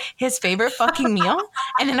motherfucker his favorite fucking meal,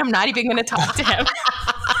 and then I'm not even gonna talk to him.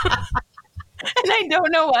 And I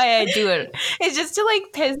don't know why I do it. It's just to like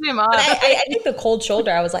piss him off. I think the cold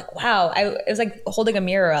shoulder, I was like, wow. It was like holding a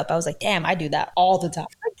mirror up. I was like, damn, I do that all the time.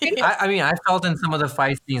 I mean, I felt in some of the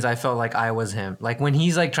fight scenes, I felt like I was him. Like when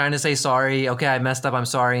he's like trying to say sorry, okay, I messed up, I'm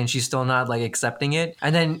sorry, and she's still not like accepting it.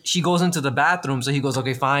 And then she goes into the bathroom, so he goes,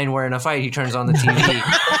 okay, fine, we're in a fight. He turns on the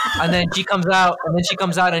TV. And then she comes out,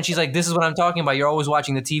 and she's like, this is what I'm talking about. You're always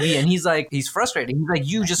watching the TV. And he's like, he's frustrated. He's like,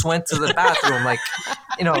 you just went to the bathroom, like,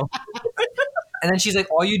 you know. And then she's like,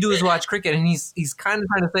 all you do is watch cricket. And he's kind of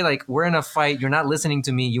trying to say, like, we're in a fight. You're not listening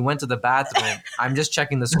to me. You went to the bathroom. I'm just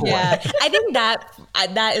checking the score. Yeah, I think that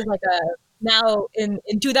is like a... Now in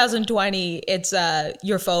 2020, it's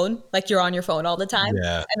your phone, like you're on your phone all the time.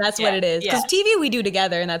 Yeah. And that's what it is. Because TV we do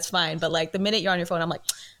together and that's fine. But like the minute you're on your phone, I'm like,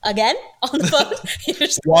 again? On the phone?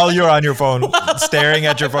 While you're on your phone, staring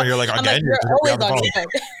at your phone, you're like, again? You're always on your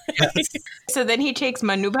phone. So then he takes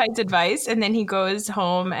Manubhai's advice and then he goes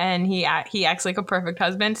home and he acts like a perfect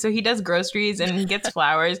husband. So he does groceries and he gets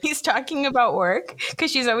flowers. He's talking about work because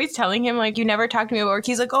she's always telling him like, you never talk to me about work.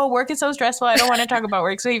 He's like, oh, work is so stressful. I don't want to talk about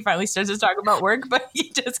work. So he finally starts to talk about work, but he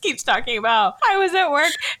just keeps talking about I was at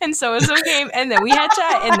work and so-and-so came and then we had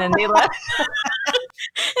chat and then they left.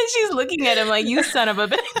 And she's looking at him like, you son of a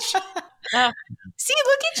bitch. See,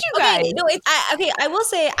 look at you guys. Okay, no, I will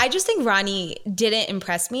say, I just think Rani didn't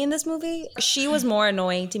impress me in this movie. She was more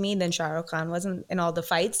annoying to me than Shah Rukh Khan was in all the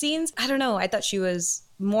fight scenes. I don't know. I thought she was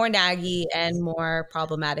more naggy and more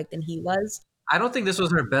problematic than he was. I don't think this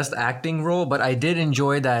was her best acting role, but I did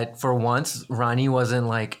enjoy that for once Rani wasn't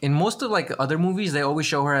like, in most of like other movies, they always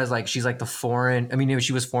show her as like, she's like the foreign, I mean,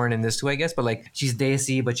 she was foreign in this too, I guess, but like she's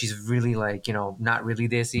Desi, but she's really like, you know, not really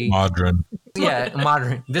Desi. Modern. Yeah,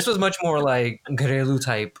 modern. This was much more like Gharelu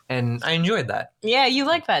type, and I enjoyed that. Yeah, you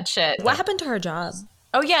like that shit. What happened to her job?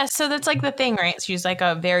 Oh, yeah. So that's like the thing, right? She's like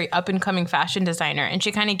a very up and coming fashion designer and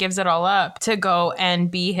she kind of gives it all up to go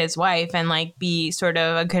and be his wife and like be sort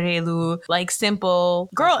of a Gharelu, like simple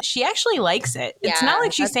girl. She actually likes it. It's not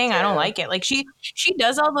like she's saying, I don't like it. Like she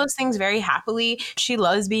does all those things very happily. She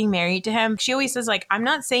loves being married to him. She always says like, I'm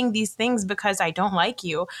not saying these things because I don't like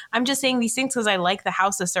you. I'm just saying these things because I like the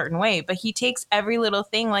house a certain way. But he takes every little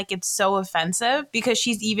thing like it's so offensive because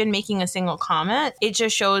she's even making a single comment. It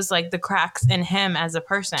just shows like the cracks in him as a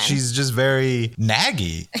person. She's just very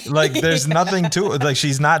naggy. Like there's nothing to it. Like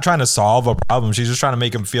she's not trying to solve a problem. She's just trying to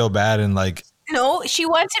make him feel bad and like. No, she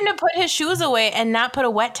wants him to put his shoes away and not put a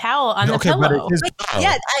wet towel on the pillow. But it is pillow.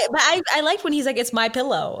 Yeah, I liked when he's like, it's my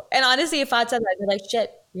pillow. And honestly, if I said that, I'd be like,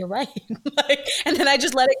 shit, you're right. Like, and then I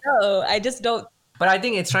just let it go. I just don't. But I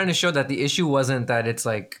think it's trying to show that the issue wasn't that it's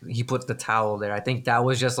like he put the towel there. I think that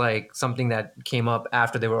was just like something that came up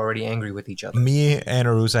after they were already angry with each other. Me and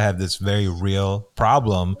Arusa have this very real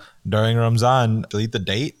problem during Ramzan. She'll eat the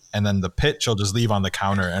date, and then the pit she'll just leave on the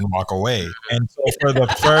counter and walk away. And so for the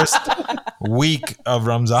first week of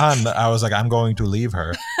Ramzan, I was like, I'm going to leave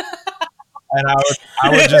her. And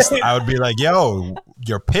I would be like, yo,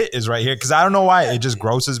 your pit is right here. Because I don't know why. It just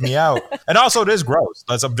grosses me out. And also, it is gross.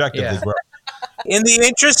 That's objectively gross. In the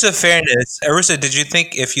interest of fairness, Arisa, did you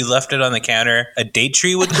think if you left it on the counter, a date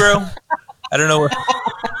tree would grow? I don't know.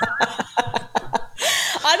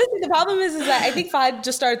 Honestly, the problem is that I think Fahad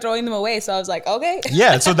just started throwing them away. So I was like, okay.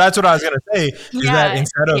 Yeah, so that's what I was going to say. Is that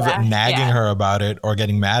instead of nagging her about it or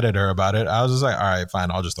getting mad at her about it, I was just like, all right, fine,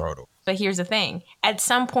 I'll just throw it away. But here's the thing. At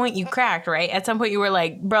some point you cracked, right? At some point you were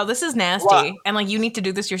like, bro, this is nasty. What? And like, you need to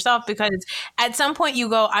do this yourself, because at some point you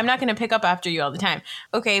go, I'm not going to pick up after you all the time.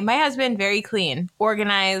 Okay, my husband, very clean,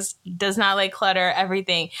 organized, does not like clutter,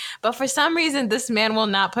 everything. But for some reason, this man will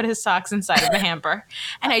not put his socks inside of the hamper.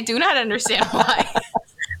 And I do not understand why.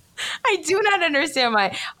 I do not understand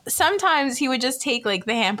why. Sometimes he would just take like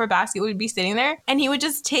the hamper basket would be sitting there, and he would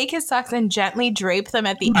just take his socks and gently drape them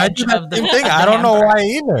at the edge of the thing. I don't know why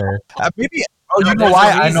either. Maybe. Oh, you know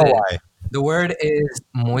why? I know why. The word is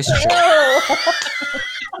moisture.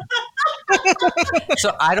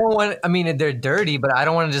 So I don't want, I mean, they're dirty, but I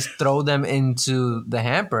don't want to just throw them into the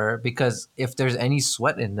hamper, because if there's any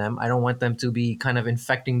sweat in them, I don't want them to be kind of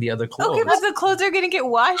infecting the other clothes. Okay, but the clothes are going to get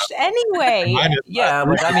washed anyway. Yeah,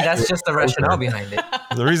 but I mean, that's just the rationale behind it.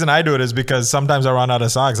 The reason I do it is because sometimes I run out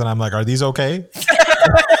of socks and I'm like, are these okay?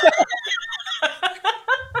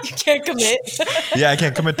 You can't commit. Yeah, I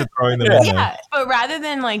can't commit to throwing them in there. Yeah, but rather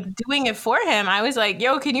than like doing it for him, I was like,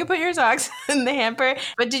 yo, can you put your socks in the hamper?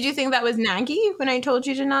 But did you think that was naggy when I told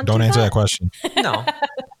you to not Don't answer that question. No.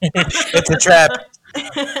 It's a trap.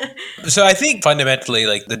 So I think fundamentally,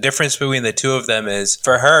 like, the difference between the two of them is,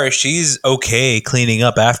 for her, she's okay cleaning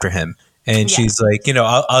up after him. And she's like, you know,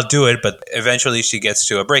 I'll do it. But eventually she gets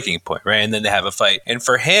to a breaking point, right? And then they have a fight. And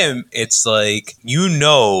for him, it's like, you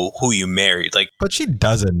know who you married. Like, but she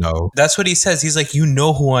doesn't know. That's what he says. He's like, you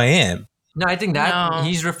know who I am. No, I think that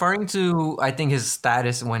he's referring to, I think, his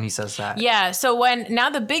status when he says that. Yeah. So now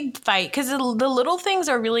the big fight, because the little things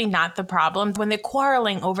are really not the problem. When they're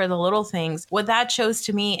quarreling over the little things, what that shows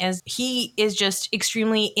to me is he is just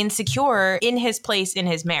extremely insecure in his place in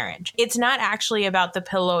his marriage. It's not actually about the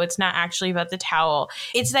pillow. It's not actually about the towel.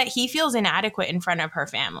 It's that he feels inadequate in front of her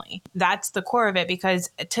family. That's the core of it, because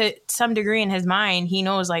to some degree in his mind, he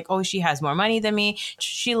knows like, oh, she has more money than me.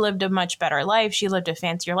 She lived a much better life. She lived a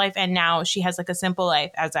fancier life. And now she has like a simple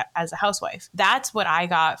life as a housewife. That's what I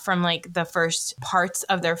got from like the first parts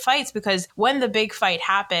of their fights, because when the big fight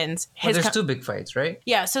happens, there's two big fights, right?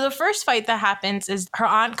 Yeah. So the first fight that happens is her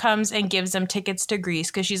aunt comes and gives them tickets to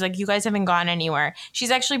Greece, because she's like, you guys haven't gone anywhere.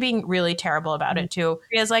 She's actually being really terrible about it too.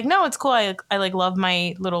 Ria's like, no, it's cool. I like love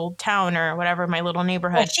my little town or whatever, my little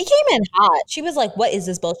neighborhood. Well, she came in hot. She was like, what is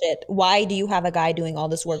this bullshit? Why do you have a guy doing all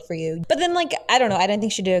this work for you? But then like, I don't know. I don't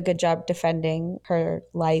think she did a good job defending her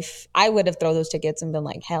life. I would have thrown those tickets and been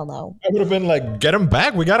like, hell no. I would have been like, get him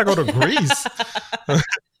back. We got to go to Greece.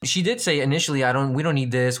 She did say initially, we don't need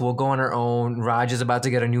this. We'll go on our own. Raj is about to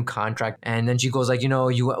get a new contract. And then she goes like, you know,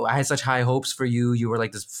 I had such high hopes for you. You were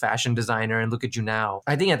like this fashion designer, and look at you now.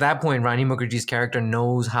 I think at that point, Rani Mukherjee's character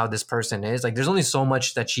knows how this person is. Like, there's only so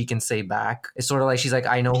much that she can say back. It's sort of like, she's like,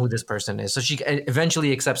 I know who this person is. So she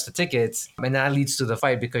eventually accepts the tickets. And that leads to the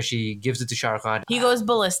fight, because she gives it to Shah Rukh Khan. He goes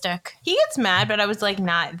ballistic. He gets mad, but I was like,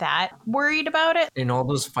 not that worried about it. In all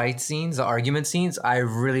those fight scenes, the argument scenes, I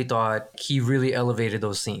really thought he really elevated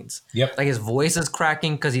those scenes. Yep. Like, his voice is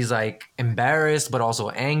cracking because he's like embarrassed but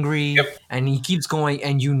also angry. Yep. And he keeps going,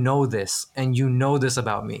 and you know this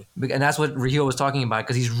about me. And that's what Raheel was talking about,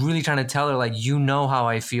 because he's really trying to tell her, like, you know how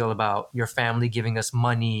I feel about your family giving us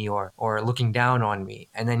money or looking down on me.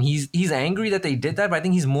 And then he's angry that they did that, but I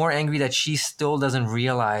think he's more angry that she still doesn't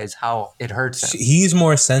realize how it hurts him. He's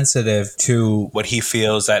more sensitive to what he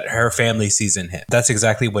feels that her family sees in him. That's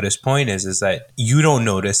exactly what his point is that you don't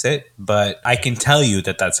notice it, but I can tell you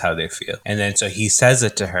that that's how they feel. And then so he says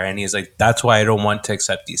it to her, and he's like, that's why I don't want to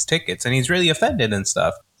accept these tickets. And he's really offended and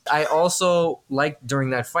stuff. I also like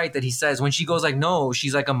during that fight that he says, when she goes like, no,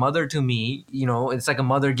 she's like a mother to me, you know, it's like a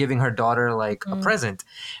mother giving her daughter like a present.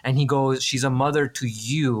 And he goes, she's a mother to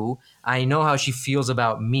you. I know how she feels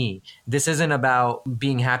about me. This isn't about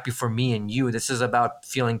being happy for me and you. This is about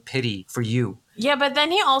feeling pity for you. Yeah, but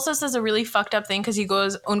then he also says a really fucked up thing because he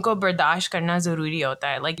goes, "Unko bardash karna zaruri hota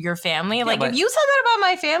hai." Like your family. Yeah, like if you said that about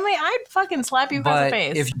my family, I'd fucking slap you across the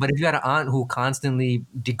face. If you had an aunt who constantly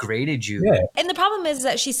degraded you, And the problem is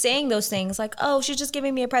that she's saying those things like, oh, she's just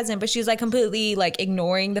giving me a present, but she's like completely like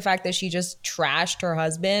ignoring the fact that she just trashed her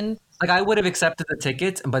husband. like I would have accepted the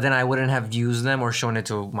tickets, but then I wouldn't have used them or shown it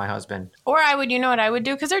to my husband. Or I would, you know what I would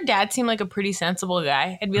do? Because her dad seemed like a pretty sensible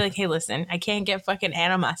guy. I'd be like, hey, listen, I can't get fucking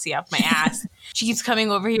animasi off my ass. She keeps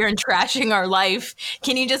coming over here and trashing our life.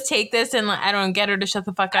 Can you just take this and I don't get her to shut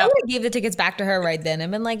the fuck I up? would have gave the tickets back to her right then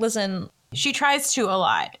and been like, listen. She tries to a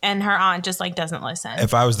lot, and her aunt just like doesn't listen.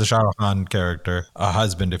 If I was the Shah Rukh Khan character, a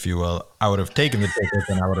husband, if you will, I would have taken the tickets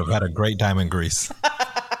and I would have had a great time in Greece.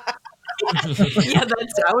 Yeah,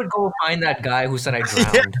 I would go find that guy who said I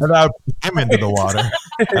drowned. And I would put him into the water.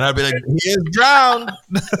 And I'd be like, he is drowned.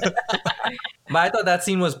 But I thought that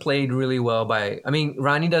scene was played really well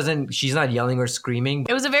Rani she's not yelling or screaming.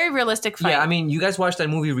 It was a very realistic fight. Yeah, you guys watched that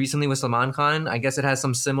movie recently with Salman Khan. I guess it has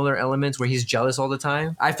some similar elements where he's jealous all the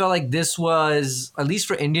time. I felt like this was, at least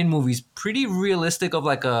for Indian movies, pretty realistic of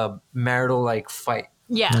like a marital like fight.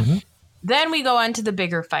 Yeah. Mm-hmm. Then we go on to the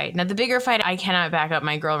bigger fight. Now, the bigger fight, I cannot back up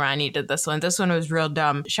my girl Rani did this one. This one was real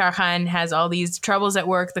dumb. Shah Rukh Khan has all these troubles at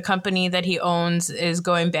work. The company that he owns is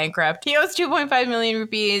going bankrupt. He owes 2.5 million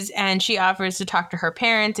rupees, and she offers to talk to her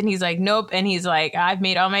parents, and he's like, nope. And he's like, I've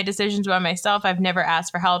made all my decisions by myself. I've never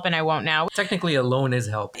asked for help, and I won't now. Technically, a loan is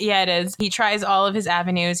help. Yeah, it is. He tries all of his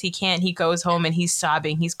avenues. He can't. He goes home, and he's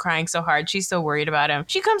sobbing. He's crying so hard. She's so worried about him.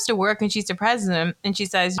 She comes to work, and she surprises him, and she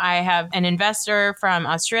says, I have an investor from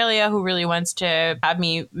Australia who really wants to have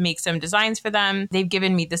me make some designs for them. They've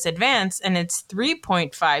given me this advance and it's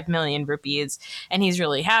 3.5 million rupees. And he's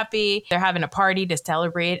really happy. They're having a party to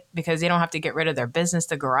celebrate because they don't have to get rid of their business,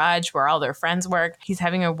 the garage where all their friends work. He's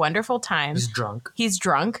having a wonderful time. He's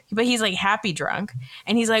drunk, but he's like happy drunk.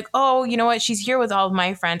 And he's like, oh, you know what? She's here with all of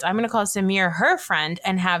my friends. I'm going to call Samir her friend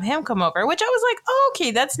and have him come over, which I was like, oh,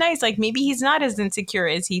 okay, that's nice. Like maybe he's not as insecure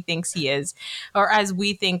as he thinks he is or as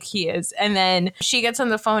we think he is. And then she gets on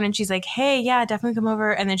the phone and she's like, hey, yeah, definitely come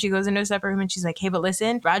over. And then she goes into a separate room and she's like, hey, but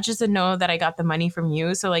listen, Raj doesn't know that I got the money from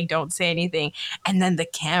you. So like, don't say anything. And then the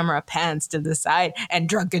camera pans to the side and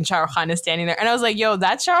drunken Shah Rukh Khan is standing there. And I was like, yo,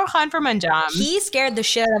 that's Shah Rukh Khan from Anjam. He scared the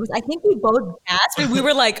shit out of us. I think we both asked, but we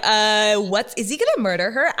were like, is he going to murder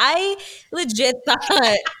her? I legit thought, I was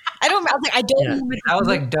like, I don't even. I was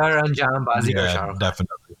like, Dar Anjam Bazi Shah Rukh Khan.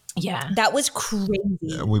 Definitely. Yeah. That was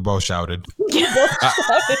crazy. We both shouted.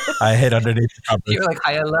 I hit underneath the covers. You were like,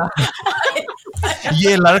 Hi Allah.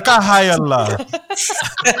 Ye ladka hai Allah.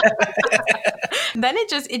 Then it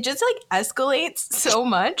just like escalates so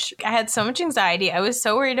much. I had so much anxiety. I was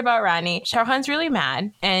so worried about Rani. Shah Rukh Khan's really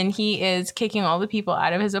mad and he is kicking all the people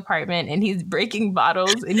out of his apartment and he's breaking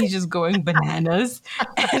bottles and he's just going bananas.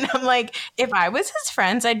 And I'm like, if I was his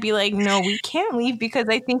friends, I'd be like, no, we can't leave because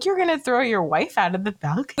I think you're going to throw your wife out of the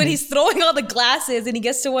balcony. But he's throwing all the glasses and he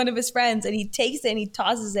gets to one of his friends and he takes it and he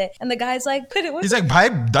tosses it. And the guy's like, but it was. He's like, bhai,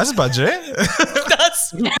 10 baje.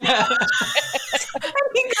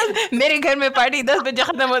 मेरे घर में party 10 बजे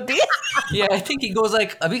खत्म होती है. Yeah, I think he goes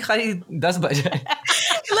like, Abhi khali 10 baje.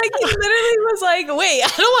 Like he literally was like, wait,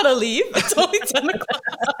 I don't want to leave. It's only 10 o'clock.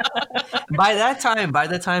 By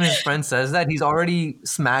the time his friend says that, he's already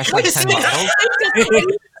smashed like 10 bottles.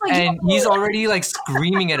 And he's already like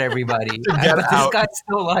screaming at everybody. But this guy's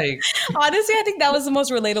still like. Honestly, I think that was the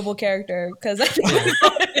most relatable character because I think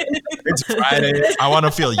It's Friday. I want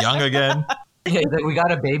to feel young again. Yeah, he's like, we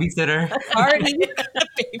got a babysitter.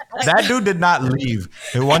 That dude did not leave.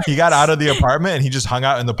 He got out of the apartment and he just hung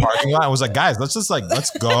out in the parking lot and was like, guys, let's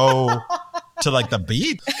go to like the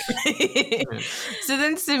beach. So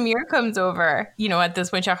then Samir comes over. You know, at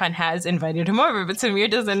this point, Shah Rukh Khan has invited him over, but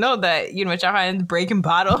Samir doesn't know that, you know, Shah Rukh Khan's breaking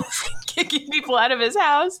bottles, kicking people out of his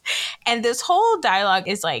house. And this whole dialogue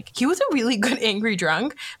is like, he was a really good angry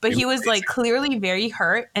drunk, but he was like clearly very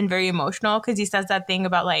hurt and very emotional because he says that thing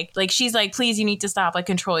about like she's like, please, you need to stop, like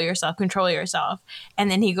control yourself.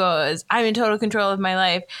 And then he goes, I'm in total control of my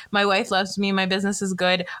life. My wife loves me. My business is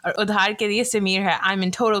good. Udhar ke liye Samir hai. I'm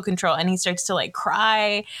in total control. And he starts to like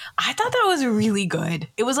cry. I thought that was really good.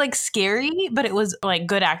 It was like scary, but it was like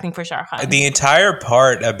good acting for Shah Rukh Khan. The entire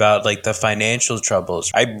part about like the financial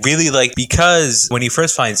troubles, I really like, because when he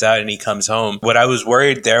first finds out and he comes home, what I was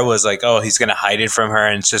worried there was like, oh, he's going to hide it from her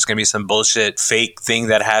and it's just going to be some bullshit fake thing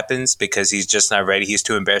that happens because he's just not ready. He's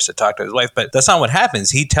too embarrassed to talk to his wife. But that's not what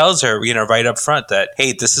happens. He tells her, you know, right up front that,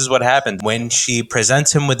 hey, this is what happened. When she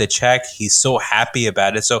presents him with a check, he's so happy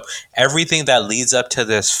about it. So everything that leads up to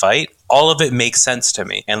this fight, all of it makes sense to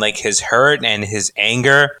me. And like his hurt and his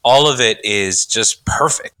anger, all of it is just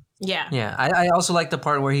perfect. Yeah. Yeah, I also like the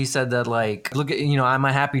part where he said that, like, look at, I'm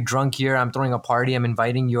a happy drunk here. I'm throwing a party. I'm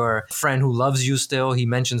inviting your friend who loves you still. He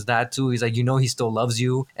mentions that too. He's like, he still loves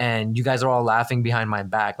you, and you guys are all laughing behind my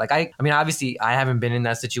back. Like, I mean, obviously, I haven't been in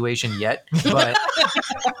that situation yet, but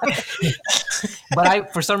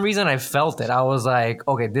but for some reason, I felt it. I was like,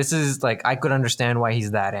 okay, this is like, I could understand why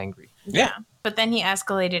he's that angry. Yeah. But then he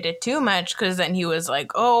escalated it too much because then he was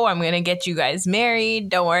like, oh, I'm going to get you guys married.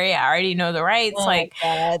 Don't worry. I already know the rights. Oh, like,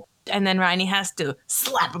 God. And then Ronnie has to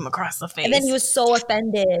slap him across the face. And then he was so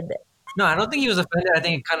offended. No, I don't think he was offended. I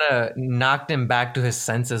think it kind of knocked him back to his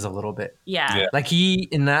senses a little bit. Yeah. Like he,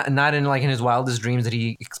 not in like in his wildest dreams did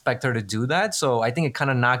he expect her to do that. So I think it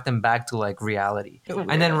kind of knocked him back to like reality. Ooh.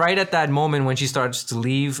 And then right at that moment when she starts to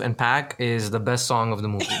leave and pack is the best song of the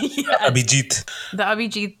movie. Abhijit. The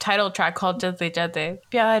Abhijit title track called Jate Jate.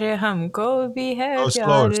 Pyare humko bhi hai. Oh,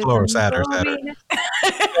 slower, pyare sadder, humko sadder. bhi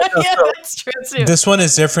hai. Yeah, that's true too. This one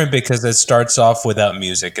is different because it starts off without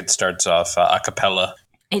music. It starts off a cappella.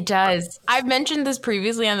 It does. I've mentioned this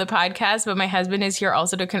previously on the podcast, but my husband is here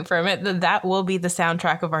also to confirm it that will be the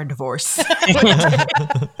soundtrack of our divorce. Yo,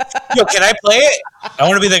 can I play it? I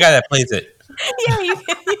want to be the guy that plays it. Yeah, you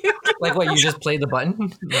Like what, you just play the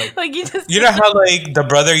button? like you just You know how like the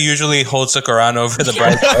brother usually holds the Quran over the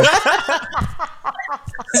bride's head?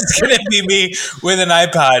 It's gonna be me with an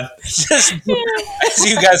iPod, just as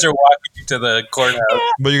you guys are walking to the courthouse.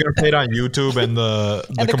 But you're gonna play it on YouTube, and the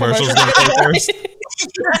And the commercials commercial. gonna play first.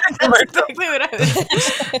 That's exactly what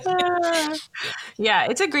I was. Yeah,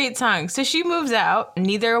 it's a great song. So she moves out.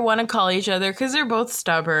 Neither want to call each other because they're both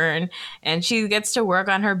stubborn. And she gets to work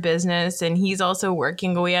on her business, and he's also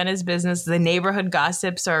working away on his business. The neighborhood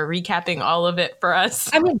gossips are recapping all of it for us.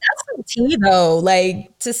 I mean, that's some tea though.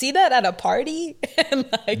 Like to see that at a party, and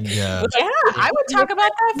like, Yeah. Yeah, I would talk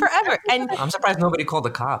about that forever. And I'm surprised nobody called the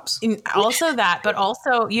cops. also that, but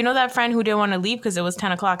also, that friend who didn't want to leave because it was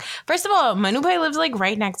 10 o'clock. First of all, Manupai lives like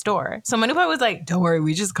right next door. So Manupai was like, don't worry,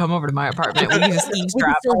 we just come over to my apartment. We can just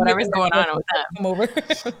eavesdrop or whatever's going on with them. come over.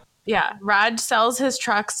 Yeah. Raj sells his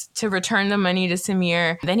trucks to return the money to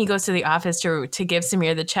Samir. Then he goes to the office to give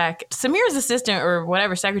Samir the check. Samir's assistant or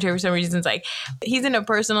whatever, secretary for some reason is like, he's in a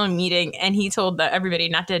personal meeting and he told everybody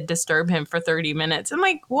not to disturb him for 30 minutes. I'm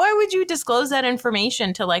like, why would you disclose that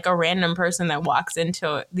information to like a random person that walks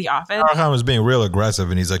into the office? Farhan was being real aggressive,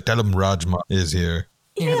 and he's like, "Tell him Rajma is here."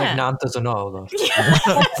 He's like, Nam doesn't know though.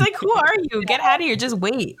 It's like, who are you? Get out of here. Just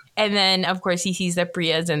wait. And then, of course, he sees that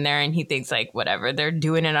Priya's in there and he thinks, like, whatever. They're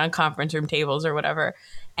doing it on conference room tables or whatever.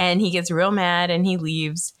 And he gets real mad and he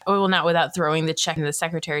leaves. Oh, well, not without throwing the check in the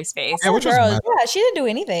secretary's face. Yeah, which was Girl, mad. yeah, she didn't do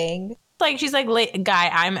anything. Like, she's like,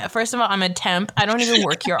 guy, first of all, I'm a temp. I don't even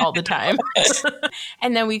work here all the time.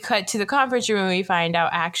 And then we cut to the conference room and we find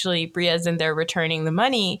out actually Priya's in there returning the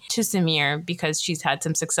money to Samir because she's had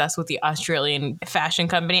some success with the Australian fashion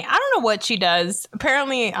company. I don't know what she does.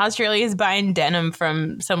 Apparently, Australia is buying denim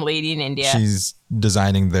from some lady in India. She's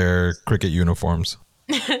designing their cricket uniforms.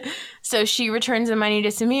 So she returns the money to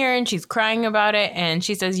Samir and she's crying about it. And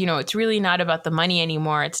she says, it's really not about the money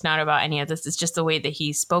anymore. It's not about any of this. It's just the way that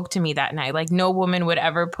he spoke to me that night. Like no woman would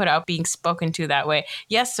ever put out being spoken to that way.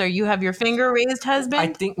 Yes, sir. You have your finger raised, husband. I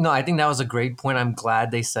think that was a great point. I'm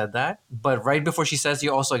glad they said that. But right before she says, he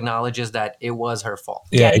also acknowledges that it was her fault.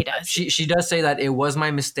 Yeah, he does. She does say that it was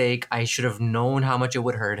my mistake. I should have known how much it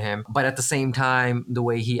would hurt him. But at the same time, the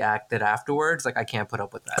way he acted afterwards, like I can't put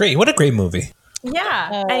up with that. Great. What a great movie.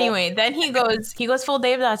 Yeah. Anyway, then he goes full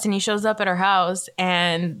Devdas and he shows up at her house.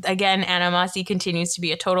 And again, Anna Masi continues to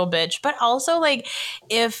be a total bitch. But also, like,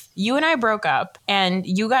 if you and I broke up and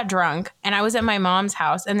you got drunk and I was at my mom's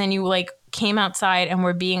house and then you like came outside and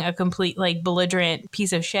were being a complete like belligerent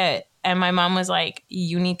piece of shit. And my mom was like,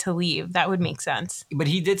 you need to leave. That would make sense. But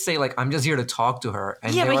he did say, like, I'm just here to talk to her.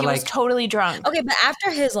 And Yeah, they but were he like, was totally drunk. Okay, but after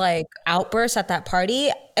his like outburst at that party,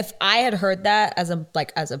 if I had heard that as a parent,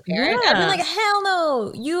 I'd be Yeah. like, hell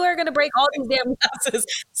no, you are gonna break all these damn glasses.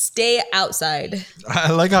 Stay outside. I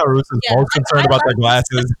like how Ruth is Yeah, most concerned about the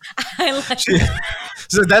glasses. I like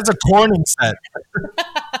So that's a Corning set.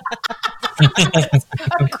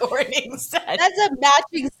 A Corning set. that's a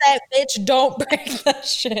matching set, bitch. Don't break that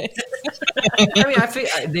shit. I mean, I feel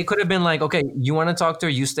they could have been like, okay, you want to talk to her,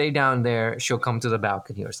 you stay down there, she'll come to the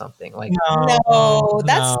balcony or something. Like, No,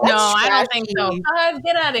 that's No, I don't think so. trashy.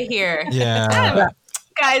 Get out of here. Yeah.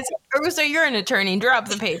 Guys, Russo, you're an attorney. Drop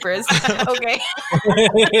the papers. Okay.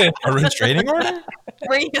 A restraining order?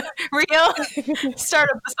 Real. Start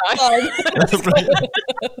up the song.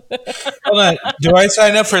 Hold on. Do I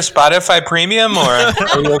sign up for Spotify Premium or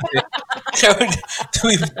are we okay? Do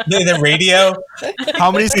we play the radio?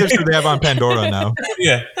 How many skips do they have on Pandora now?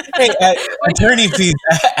 Yeah. Hey, attorney fees.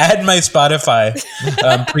 Add my Spotify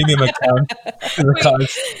premium account to the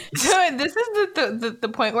cost. So this is the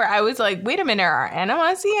point where I was like, wait a minute, are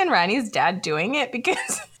Animasi and Rani's dad doing it?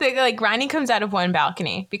 Because like Rani comes out of one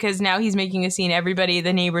balcony because now he's making a scene. Everybody,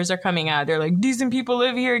 the neighbors are coming out. They're like, decent people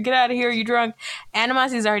live here. Get out of here, you drunk.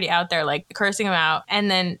 Animasi's already out there like cursing him out. And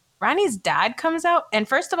then Rani's dad comes out, and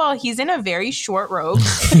first of all, he's in a very short robe.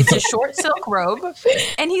 It's a short silk robe,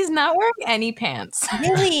 and he's not wearing any pants.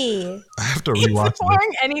 Really? I have to He's rewatch not this.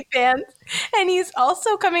 wearing any pants, and he's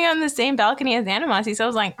also coming on the same balcony as Animasi. So I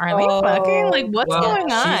was like, are they fucking? Like, what's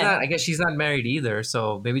going on? I guess she's not married either,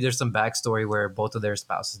 so maybe there's some backstory where both of their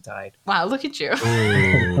spouses died. Wow, look at you.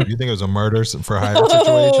 Ooh, you think it was a murder for hire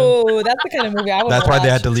situation? Oh, that's the kind of movie I would That's why watch.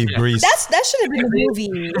 they had to leave Greece. That should have been a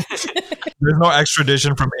movie. There's no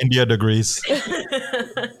extradition from India to Greece.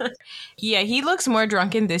 Yeah, he looks more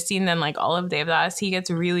drunk in this scene than like all of Devdas. He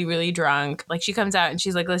gets really, really drunk. Like she comes out and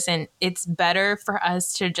she's like, listen, it's better for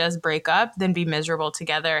us to just break up than be miserable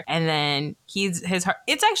together. And then he's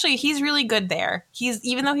really good there.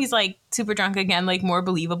 Even though he's like super drunk again, like more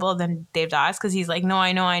believable than Devdas because he's like, no,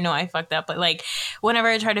 I know I fucked up. But like whenever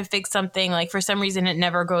I try to fix something, like for some reason it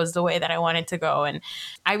never goes the way that I want it to go. And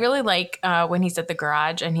I really like when he's at the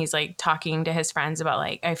garage and he's like talking to his friends about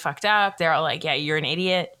like, I fucked up. They're all like, yeah, you're an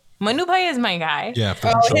idiot. Manu Pai is my guy. Yeah, for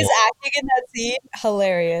Oh, sure. his acting in that scene,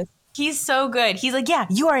 hilarious. He's so good. He's like, yeah,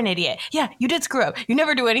 you are an idiot. Yeah, you did screw up. You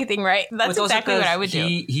never do anything right. That's Well, it's also exactly what I would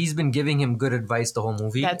do. He's been giving him good advice the whole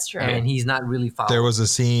movie. That's true. And he's not really following. There was a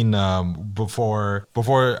scene before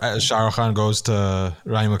Shah Rukh Khan goes to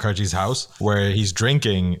Rani Mukherjee's house where he's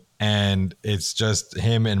drinking and it's just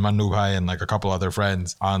him and Manu Bhai and like a couple other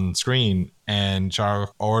friends on screen. And Shah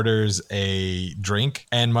Rukh orders a drink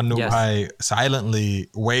and Manu Bhai silently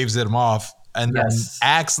waves him off and then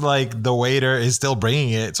acts like the waiter is still bringing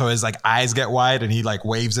it. So his like eyes get wide and he like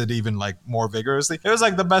waves it even like more vigorously. It was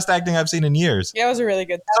like the best acting I've seen in years. Yeah, it was a really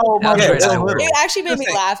good. It actually made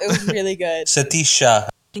me laugh. It was really good. Satish Shah.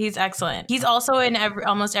 He's excellent. He's also in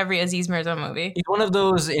almost every Aziz Mirza movie. He's one of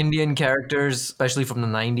those Indian characters, especially from the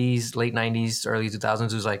 90s, late 90s, early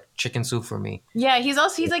 2000s, who's like chicken soup for me. Yeah, he's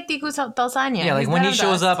like Tiku Talsanya. Yeah, like He's when one he of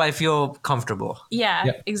shows those. up, I feel comfortable. Yeah,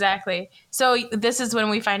 exactly. So this is when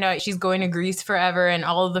we find out she's going to Greece forever and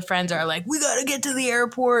all of the friends are like, we gotta get to the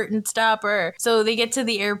airport and stop her. So they get to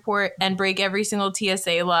the airport and break every single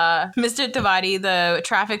TSA law. Mr. Tawadi, the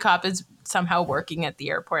traffic cop, is somehow working at the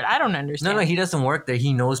airport. I don't understand. No, he doesn't work there.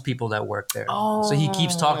 He knows people that work there. So he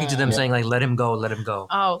keeps talking to them saying like, let him go, let him go.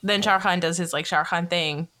 Oh, then Shah Rukh Khan does his like Shah Rukh Khan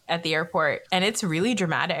thing at the airport and it's really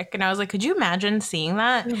dramatic. And I was like, could you imagine seeing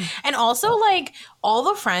that? And also like all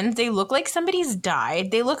the friends, they look like somebody's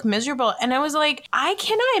died. They look miserable. And I was like, I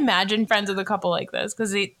cannot imagine friends with a couple like this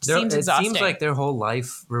because it seems exhausting. It seems like their whole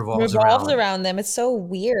life revolves around them. It's so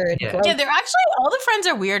weird. Yeah, they're actually, all the friends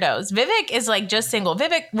are weirdos. Vivek is like just single.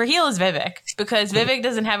 Raheel is Vivek because Vivek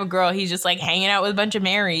doesn't have a girl. He's just like hanging out with a bunch of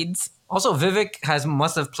marrieds. Also, Vivek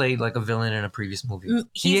must have played like a villain in a previous movie.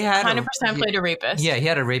 He had 100% played a rapist. Yeah, he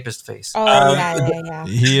had a rapist face. Oh, yeah.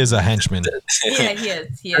 He is a henchman. Yeah, he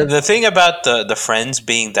is. The thing about the friends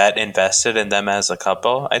being that invested in them as a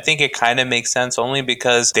couple, I think it kind of makes sense only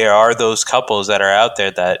because there are those couples that are out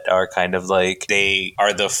there that are kind of like, they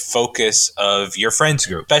are the focus of your friends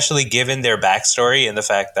group, especially given their backstory and the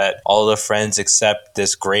fact that all the friends accept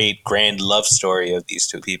this great grand love story of these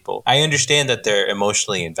two people. I understand that they're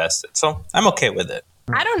emotionally invested. So I'm okay with it.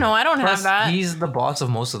 I don't know. I don't have that. He's the boss of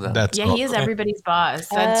most of them. He is everybody's boss.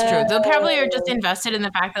 That's true. They probably are just invested in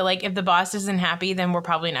the fact that like if the boss isn't happy, then we're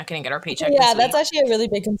probably not going to get our paycheck. Yeah, that's actually a really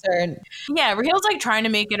big concern. Yeah, Raheel's like trying to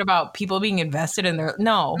make it about people being invested in their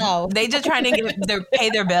no. They just trying to pay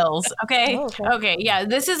their bills. Okay? Okay. Yeah,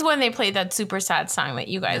 this is when they played that super sad song that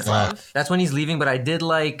you guys love. That's when he's leaving. But I did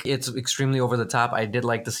like, it's extremely over the top. I did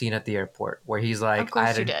like the scene at the airport where he's like,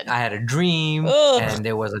 I had a dream, and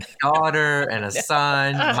there was a daughter and a son.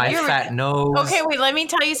 My fat nose. Okay, wait, let me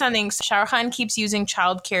tell you something. Shah Rukh Khan keeps using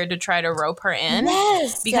childcare to try to rope her in.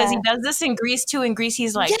 Yes. Because he does this in Greece too. In Greece,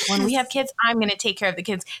 he's like, when we have kids, I'm going to take care of the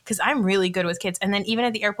kids because I'm really good with kids. And then even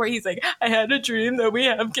at the airport, he's like, I had a dream that we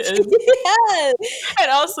have kids. Yes. And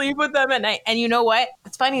I'll sleep with them at night. And you know what?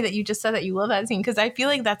 It's funny that you just said that you love that scene because I feel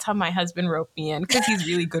like that's how my husband roped me in because he's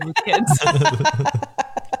really good with kids.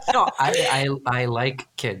 No, I like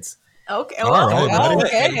kids. Okay. All right,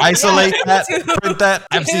 okay. Isolate that. Print that.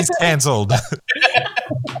 MC's canceled.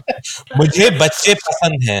 मुझे बच्चे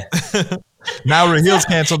पसंद हैं. Now Raheel's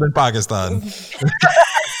canceled in Pakistan.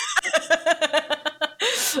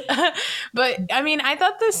 But I mean, I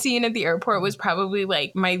thought the scene at the airport was probably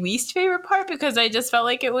like my least favorite part because I just felt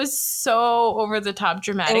like it was so over the top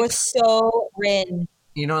dramatic. It was so Rin.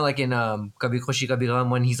 You know, like in Kabhi Khushi Kabhi Gham,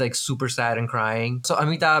 when he's like super sad and crying. So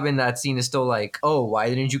Amitabh in that scene is still like, oh, why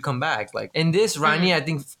didn't you come back? Like in this, Rani, I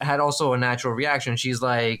think, had also a natural reaction. She's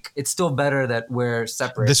like, it's still better that we're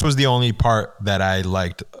separate. This was the only part that I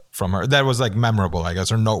liked from her that was like memorable, I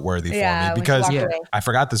guess, or noteworthy for me, because I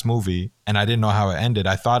forgot this movie and I didn't know how it ended.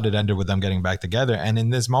 I thought it ended with them getting back together. And in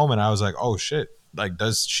this moment, I was like, oh shit, like,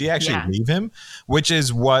 does she actually leave him? Which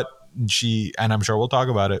is what she, and I'm sure we'll talk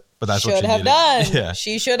about it, but that's what she have needed. done. Yeah.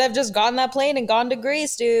 She should have just gotten that plane and gone to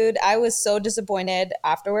Greece, dude. I was so disappointed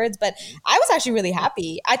afterwards, but I was actually really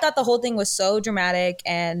happy. I thought the whole thing was so dramatic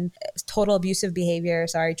and total abusive behavior.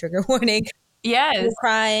 Sorry, trigger warning. Yes.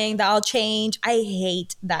 Crying, that I'll change. I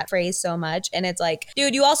hate that phrase so much. And it's like,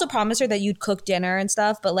 dude, you also promised her that you'd cook dinner and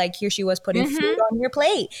stuff, but like here she was putting food on your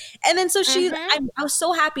plate. And then so I was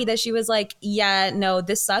so happy that she was like, yeah, no,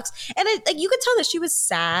 this sucks. And it, like you could tell that she was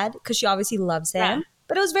sad because she obviously loves him. Yeah.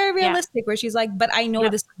 But it was very realistic where she's like, but I know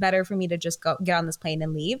this is better for me to just go get on this plane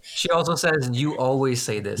and leave. She also says, you always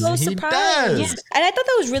say this. So surprised. Does. Yeah. And I thought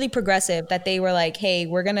that was really progressive that they were like, hey,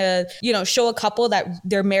 we're going to, you know, show a couple that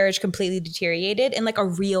their marriage completely deteriorated in like a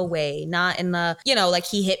real way, not in the, you know, like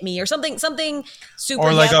he hit me or something super.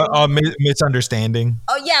 Or like a misunderstanding.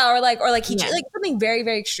 Oh yeah. Or like he like something very,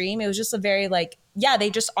 very extreme. It was just a very like, yeah, they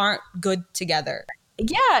just aren't good together.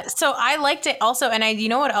 Yeah, so I liked it also. And you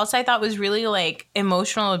know what else I thought was really like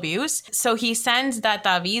emotional abuse? So he sends that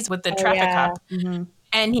taviz with the traffic cop. Mm-hmm.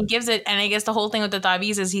 And he gives it, and I guess the whole thing with the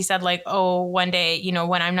taviz is he said like, oh, one day, you know,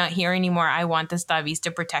 when I'm not here anymore, I want this taviz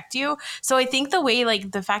to protect you. So I think the way,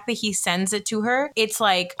 like the fact that he sends it to her, it's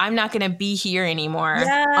like, I'm not going to be here anymore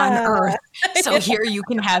on Earth. So here you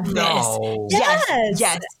can have this. No.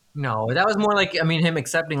 Yes. No, that was more like, I mean, him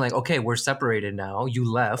accepting like, okay, we're separated now.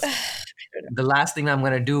 You left. The last thing I'm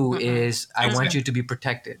going to do is I want you to be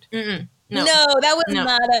protected. No, that was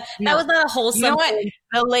not a wholesome. You know what?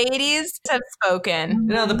 The ladies have spoken.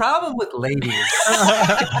 You know, the problem with ladies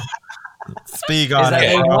speak on is that it.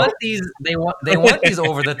 they want these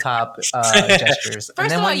over the top gestures.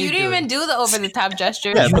 First of all, you didn't even do the over the top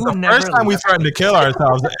gestures. Yeah, but the first time we threatened to kill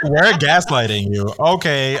ourselves, we're gaslighting you.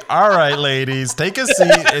 Okay, all right, ladies, take a seat.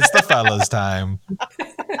 It's the fellas' time.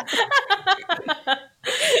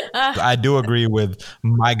 I do agree with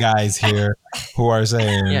my guys here who are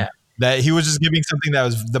saying that he was just giving something that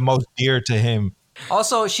was the most dear to him.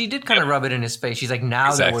 Also, she did kind of rub it in his face. She's like,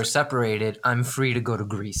 now that we're separated, I'm free to go to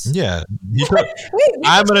Greece. Yeah.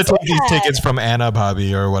 I'm going to take these tickets from Anna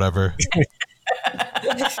Bobby or whatever.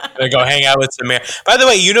 They go hang out with Samir. By the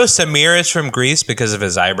way, you know Samir is from Greece because of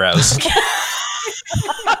his eyebrows.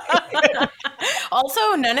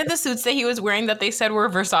 Also, none of the suits that he was wearing that they said were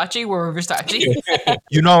Versace.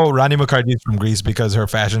 You know, Rani Mukherjee is from Greece because her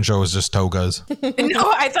fashion show was just togas.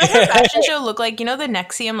 No, I thought her fashion show looked like, you know, the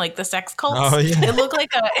NXIVM, like the sex cults. Oh, yeah. It looked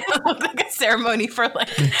like a ceremony for one of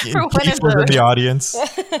in the audience.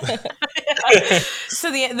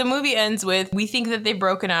 So the movie ends with, we think that they've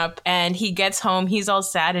broken up, and he gets home. He's all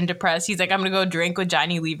sad and depressed. He's like, I'm going to go drink with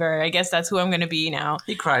Johnny Lever. I guess that's who I'm going to be now.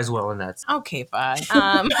 He cries well in that. Okay, fine.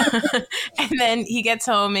 And then he gets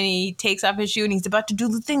home and he takes off his shoe and he's about to do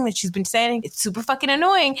the thing that she's been saying. It's super fucking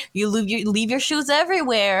annoying. You leave your shoes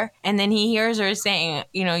everywhere. And then he hears her saying,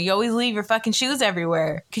 you know, you always leave your fucking shoes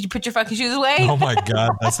everywhere. Could you put your fucking shoes away? Oh my God.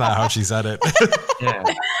 That's not how she said it.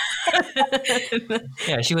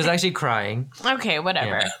 Yeah, she was actually crying. Okay,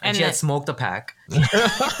 whatever. Yeah. And she had smoked a pack.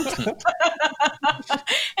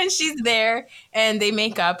 And she's there and they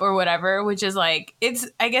make up or whatever, which is like,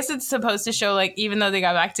 I guess it's supposed to show like, even though they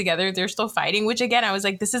got back together, they're still fighting, which again, I was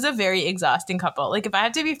like, this is a very exhausting couple. Like if I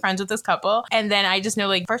had to be friends with this couple and then I just know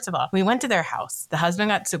like, first of all, we went to their house. The husband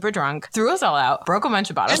got super drunk, threw us all out, broke a bunch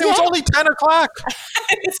of bottles. And it was only 10 o'clock.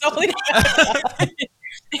 It's only 10 o'clock.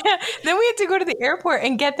 Yeah. Then we had to go to the airport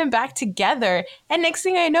and get them back together. And next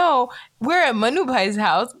thing I know, we're at Manu Bhai's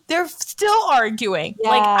house. They're still arguing. Yeah.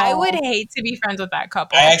 Like, I would hate to be friends with that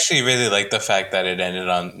couple. I actually really like the fact that it ended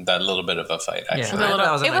on that little bit of a fight, actually.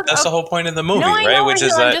 Yeah, that's the whole point of the movie, right? Which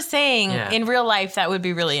is I'm just saying, in real life, that would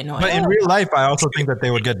be really annoying. But in real life, I also think that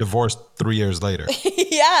they would get divorced 3 years later.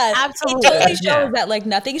 Yeah. Absolutely. It totally shows that, like,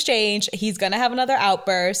 nothing's changed. He's going to have another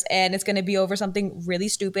outburst, and it's going to be over something really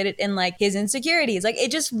stupid and, like, his insecurities. Like,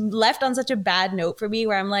 it just left on such a bad note for me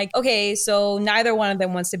where I'm like, okay, so neither one of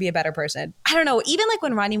them wants to be a better person. I don't know. Even, like,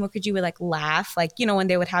 when Rani Mukherjee would, like, laugh, like, you know, when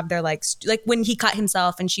they would have their, like when he cut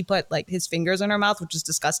himself and she put, like, his fingers in her mouth, which is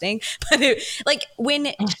disgusting. But, like,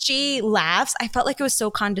 when she laughs, I felt like it was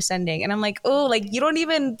so condescending. And I'm like, oh, like, you don't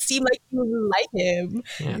even seem like you like him.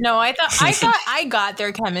 Yeah. No, I thought I got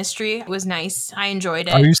their chemistry. It was nice. I enjoyed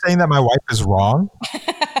it. Are you saying that my wife is wrong?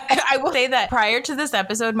 I will say that prior to this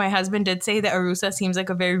episode, my husband did say that Arusa seems like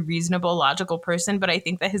a very reasonable, logical person, but I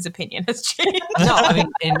think that his opinion has changed. No, I mean,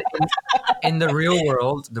 in the real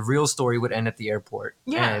world, the real story would end at the airport,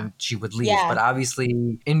 and she would leave. Yeah. But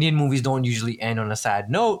obviously, Indian movies don't usually end on a sad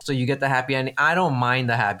note, so you get the happy ending. I don't mind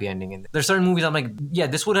the happy ending. And there's certain movies I'm like, yeah,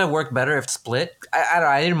 this would have worked better if split.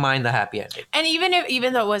 I didn't mind the happy ending. And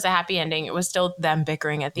even though it was a happy ending, it was still them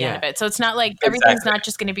bickering at the end of it. So it's not like Exactly. everything's not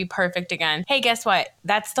just going to be perfect again. Hey, guess what?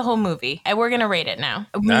 That's the whole movie, and we're going to rate it now.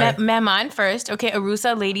 right. Mehman first. Okay,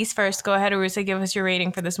 Arusa, ladies first. Go ahead, Arusa. Give us your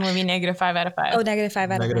rating for this movie. -5 out of 5. Oh,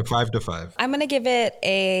 -5 out of 5. -5 to 5. I'm gonna give it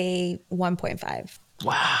a 1.5.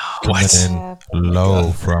 Wow. What?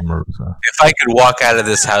 Low from Arusa. If I could walk out of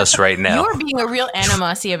this house right now. You're being a real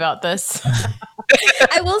animosity about this.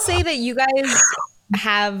 I will say that you guys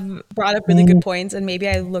have brought up really good points, and maybe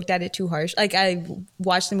I looked at it too harsh. Like I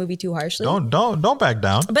watched the movie too harshly. Don't back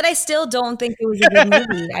down. But I still don't think it was a good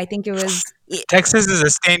movie. I think it was. Texas is a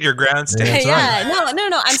stand your ground state. That's Yeah,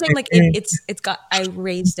 no. I'm saying like it's got. I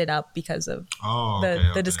raised it up because of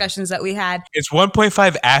the discussions that we had. It's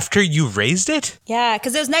 1.5 after you raised it? Yeah,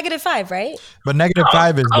 because it was -5, right? But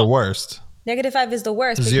 -5 is the worst. -5 is the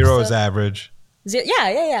worst. but 0 you is still- average.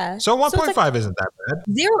 Yeah. So it's 1.5 like isn't that bad.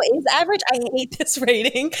 0 is average. I hate this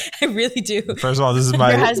rating. I really do. First of all, this is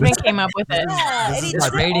my Your husband came up with it. Yeah, and My it's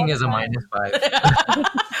rating is a -5.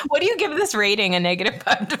 What do you give this rating? A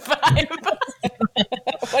 -5 to 5?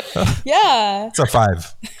 yeah. It's a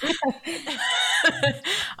 5.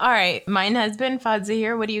 All right. Mine husband, Fadzi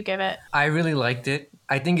here. What do you give it? I really liked it.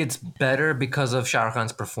 I think it's better because of Shah Rukh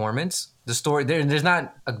Khan's performance. The story there's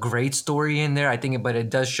not a great story in there, I think, but it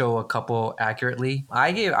does show a couple accurately. I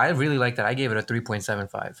really liked it. I gave it a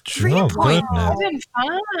 3.75. Oh, goodness.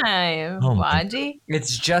 3.75. Oh my Waji?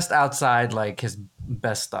 It's just outside like his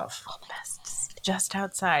best stuff. Just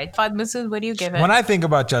outside. Fad Masood, what do you give it? When I think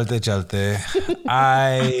about Chalte Chalte,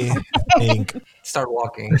 I think Start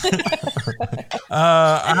walking.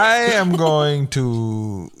 I am going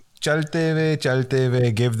to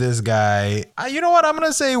Chalte give this guy. You know what? I'm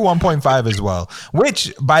gonna say 1.5 as well.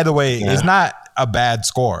 Which, by the way, is not a bad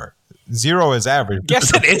score. 0 is average.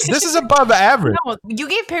 Yes, it is. This is above average. No, you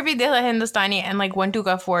gave Phir Bhi Dil Hai Hindustani and like One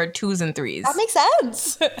Tuka for 2s and 3s. That makes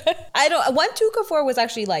sense. I don't. 1 2 4 was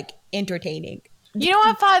actually like entertaining. You know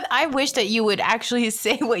what, Fad? I wish that you would actually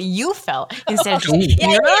say what you felt instead of just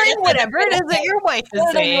Yeah, whatever it is that your wife is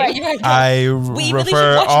saying. You're right. I We really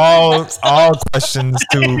refer should watch all more episodes. all questions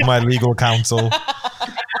to my legal counsel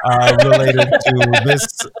related to this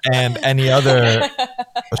and any other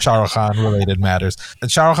Shah Rukh Khan related matters.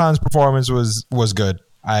 And Shah Rukh Khan's performance was good.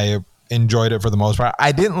 I enjoyed it for the most part.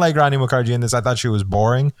 I didn't like Rani Mukherjee in this. I thought she was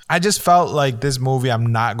boring. I just felt like this movie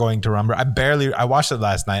I'm not going to remember. I watched it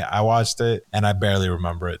last night. I watched it and I barely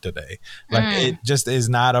remember it today. Like it just is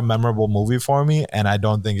not a memorable movie for me, and I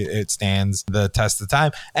don't think it stands the test of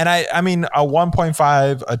time. And I mean a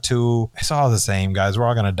 1.5, a 2, it's all the same, guys. We're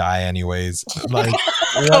all gonna die anyways. Like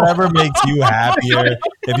whatever makes you happier.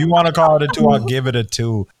 If you want to call it a 2, I'll give it a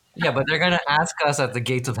 2. Yeah, but they're gonna ask us at the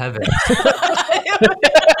gates of heaven.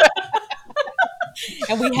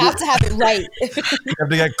 And we have to have it right. You have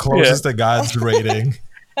to get closest to God's rating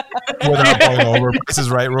without going over Price is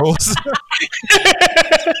Right rules.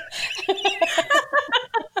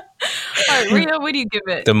 All right, Rio, what do you give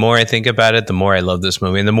it? The more I think about it, the more I love this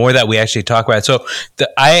movie, and the more that we actually talk about it. So,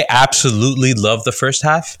 I absolutely love the first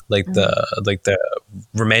half, like the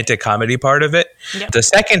romantic comedy part of it. Yep. The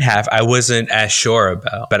second half, I wasn't as sure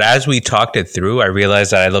about, but as we talked it through, I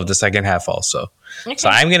realized that I love the second half also. Okay. So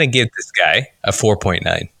I'm gonna give this guy a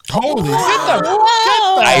 4.9. Holy shit!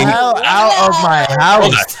 Wow. Hell out of my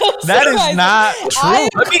house. That is not true.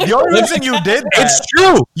 You're the reason you did that. It's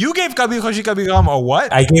true. You gave Kabhi Khushi Kabhi Gham a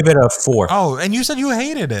what? I gave it a 4. Oh, and you said you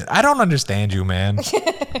hated it. I don't understand you, man.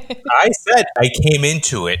 I said I came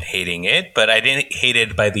into it hating it, but I didn't hate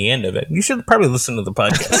it by the end of it. You should probably listen to the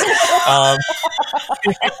podcast.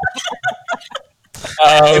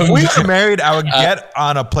 If we were married, I would get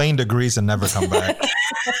on a plane to Greece and never come back.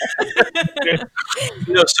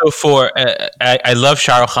 So for I love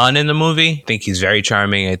Shah Rukh Khan in the movie. I think he's very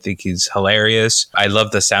charming. I think he's hilarious. I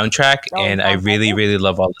love the soundtrack, and I really, really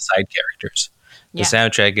love all the side characters. Yeah. The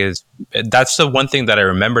soundtrack that's the one thing that I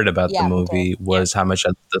remembered about Yeah, the movie was how much I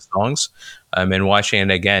loved the songs. And watching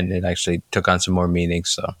it again, it actually took on some more meaning.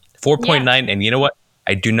 So 4.9, and you know what?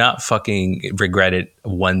 I do not fucking regret it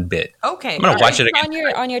one bit. Okay. I'm gonna watch it It's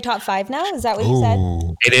again. on your top 5 now. Is that what you said?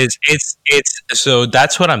 Ooh. It is. It's. So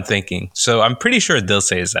that's what I'm thinking. So I'm pretty sure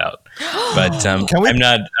Dilse is out, but Can we- I'm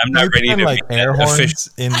not ready Can to like make air that official. horns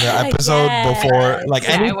in the episode Yes. before, like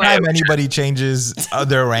Yeah, anytime anybody changes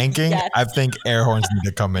their ranking, Yes. I think air horns need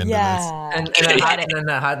to come into Yeah. And then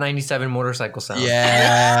a hot 97 motorcycle sound. this.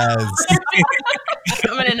 Yes.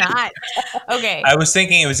 Coming in hot. Okay. I was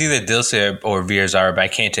thinking it was either Dilse or Veer Zara, but I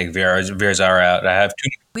can't take Veer Zara out. I have too.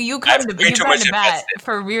 You I have come to way too much bat invested.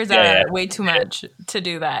 for Veer Yeah, yeah. way too much to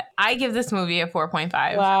do that. I give this movie a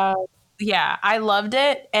 4.5. Wow. Yeah, I loved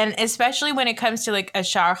it. And especially when it comes to like a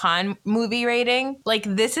Shah Rukh Khan movie rating, like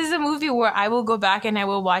this is a movie where I will go back and I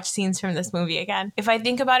will watch scenes from this movie again. If I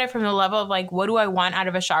think about it from the level of like, what do I want out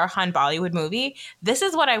of a Shah Rukh Khan Bollywood movie? This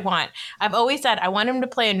is what I want. I've always said, I want him to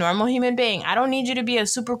play a normal human being. I don't need you to be a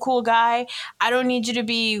super cool guy. I don't need you to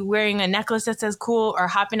be wearing a necklace that says cool or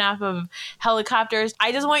hopping off of helicopters.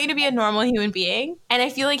 I just want you to be a normal human being. And I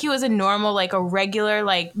feel like he was a normal, like a regular,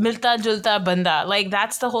 like milta julta banda. Like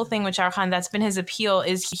that's the whole thing with Shah Rukh Khan. That's been his appeal,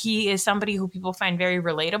 is he is somebody who people find very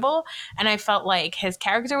relatable. And I felt like his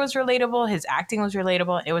character was relatable, his acting was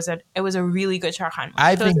relatable. It was a really good Shah Rukh Khan movie.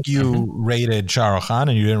 I So think you rated Shah Rukh Khan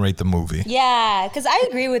and you didn't rate the movie. Yeah, because I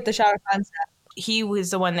agree with the Shah Rukh Khan stuff. he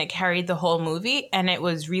was the one that carried the whole movie, and it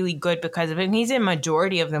was really good because of it. And he's in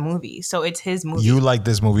majority of the movie, so it's his movie. You like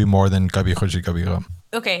this movie more than Kabhi Khushi Kabhie Gham.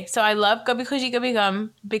 Okay, so I love Kabhi Khushi Kabhie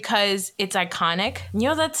Gham because it's iconic.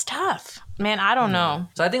 That's tough. Man, I don't know.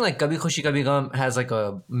 So I think like Kabhi Khushi Kabhie Gham has like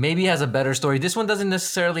maybe has a better story. This one doesn't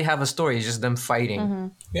necessarily have a story. It's just them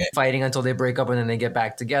fighting. Fighting until they break up and then they get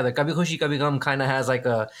back together. Kabhi Khushi Kabhie Gham kind of has like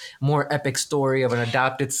a more epic story of an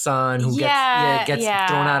adopted son who gets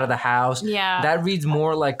thrown out of the house. Yeah. That reads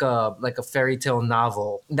more like a fairy tale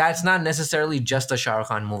novel. That's not necessarily just a Shah Rukh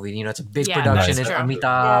Khan movie. It's a big production. Nice. It's True.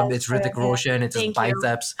 Amitabh, Yes, it's Hrithik Roshan, it's his Thank you.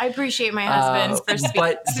 biceps. I appreciate my husband for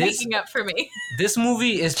but speaking up for me. This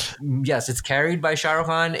movie is, yes, it's carried by Shah Rukh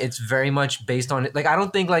Khan. It's very much based on it. Like, I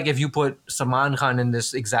don't think like if you put Salman Khan in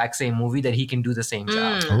this exact same movie that he can do the same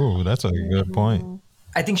job. Oh, that's a good point.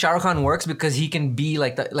 I think Shah Rukh Khan works because he can be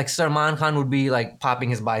like Salman Khan would be like popping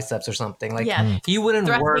his biceps or something. Like Yeah. he wouldn't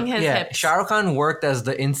Thrusting work. his Yeah, hips. Shah Rukh Khan worked as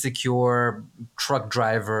the insecure truck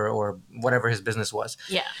driver or whatever his business was.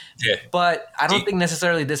 Yeah. Yeah. But I don't think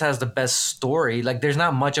necessarily this has the best story. Like there's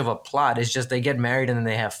not much of a plot. It's just they get married and then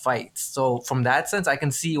they have fights. So from that sense, I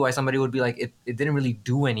can see why somebody would be like, it didn't really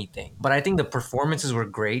do anything. But I think the performances were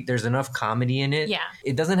great. There's enough comedy in it. Yeah.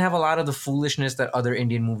 It doesn't have a lot of the foolishness that other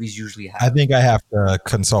Indian movies usually have. I think I have to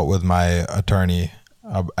consult with my attorney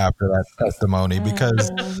after that testimony because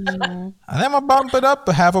I'm gonna bump it up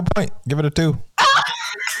a half a point. Give it a 2.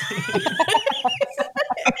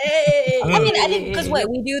 I mean, I think because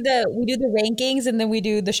we do the rankings and then we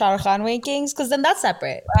do the Shah Rukh Khan rankings because then that's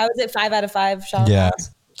separate. How is it 5 out of 5 Shah Rukh Yeah.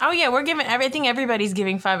 Khans? Oh yeah, we're giving everything. Everybody's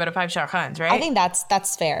giving 5 out of 5 Shah Rukh Khans, right? I think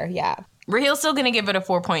that's fair. Yeah. Rahil's still gonna give it a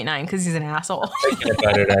 4.9 because he's an asshole. Thinking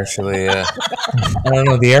about it, actually, I don't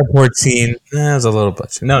know. The airport scene was a little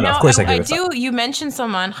bit. No, of course I give it. do. You mentioned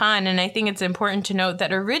Salman Khan, and I think it's important to note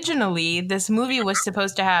that originally this movie was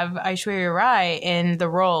supposed to have Aishwarya Rai in the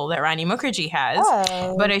role that Rani Mukherjee has.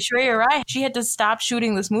 Oh. But Aishwarya Rai, she had to stop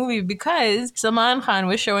shooting this movie because Salman Khan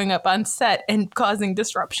was showing up on set and causing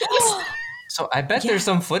disruptions. So I bet there's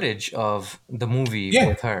some footage of the movie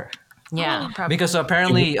with her. Yeah, probably. Because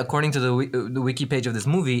apparently, according to the wiki page of this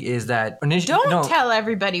movie, is that initially Don't tell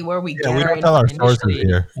everybody where we Yeah, get we it. don't tell our sources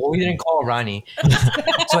here. Well, we didn't call Rani.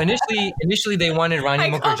 So initially they wanted Rani I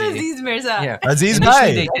called Mukherjee. Aziz Mirza. Yeah. Aziz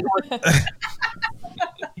Initially, Bhai.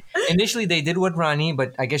 Initially, they did what Rani,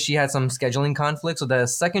 but I guess she had some scheduling conflict. So the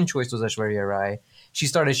second choice was Aishwarya Rai. She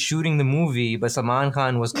started shooting the movie, but Salman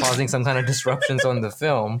Khan was causing some kind of disruptions on the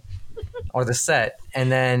film or the set.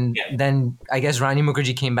 And then I guess Rani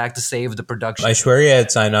Mukherjee came back to save the production. Aishwarya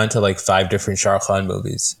had signed on to like 5 different Shah Rukh Khan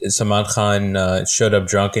movies. Salman Khan showed up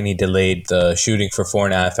drunk and he delayed the shooting for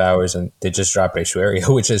 4.5 hours, and they just dropped Aishwarya,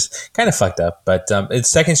 which is kind of fucked up. But it's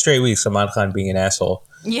second straight week Salman Khan being an asshole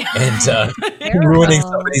Yeah. and ruining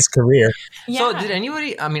somebody's career. So did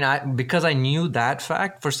anybody? I mean, because I knew that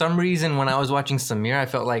fact. For some reason, when I was watching Samir, I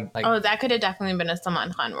felt like Oh, that could have definitely been a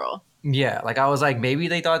Salman Khan role. Yeah, like I was like, maybe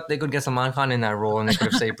they thought they could get Salman Khan in that role and they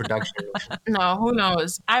could have saved production. No, who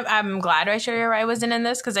knows? I'm glad Aishwarya Rai wasn't in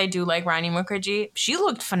this because I do like Rani Mukherjee. She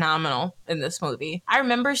looked phenomenal in this movie. I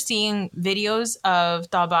remember seeing videos of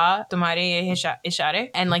Tauba Tumhare Ishare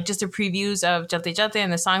and like just the previews of Chalte Chalte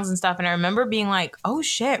and the songs and stuff. And I remember being like, oh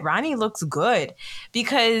shit, Rani looks good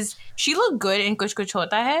because she looked good in Kuch Kuch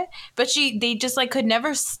Hota Hai, but they just like could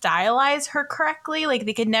never stylize her correctly. Like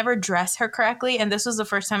they could never dress her correctly. And this was the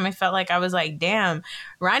first time I felt like I was like, damn,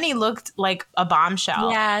 Rani looked like a bombshell.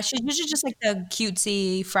 Yeah, she's usually just like the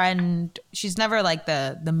cutesy friend. She's never like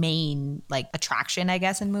the main like attraction, I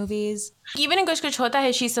guess, in movies. Even in Kuch Kuch Hota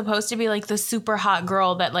Hai, she's supposed to be like the super hot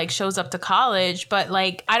girl that like shows up to college, but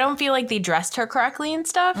like I don't feel like they dressed her correctly and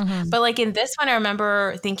stuff. But like in this one, I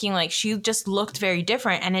remember thinking like she just looked very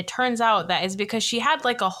different, and it turns out that is because she had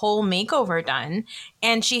like a whole makeover done,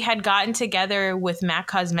 and she had gotten together with MAC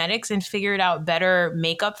Cosmetics and figured out better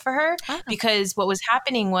makeup for her because what was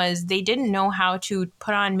happening was they didn't know how to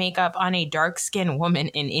put on makeup on a dark-skinned woman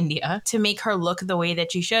in India to make her look the way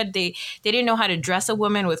that she should. They didn't know how to dress a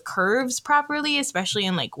woman with curves properly, especially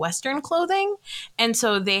in like Western clothing. And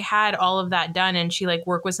so they had all of that done, and she like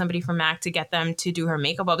worked with somebody from MAC to get them to do her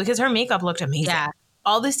makeup all because her makeup looked amazing. Yeah.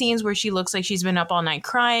 All the scenes where she looks like she's been up all night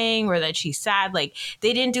crying or that she's sad, like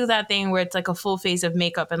they didn't do that thing where it's like a full face of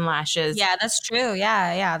makeup and lashes. Yeah, that's true.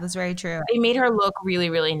 Yeah, that's very true. They made her look really,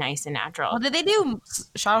 really nice and natural. Well, did they do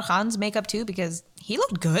Shah Rukh Khan's makeup too? Because he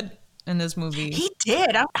looked good in this movie. He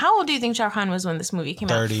did. How old do you think Shah Rukh Khan was when this movie came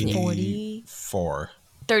out? 34.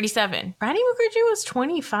 37. Rani Mukherjee was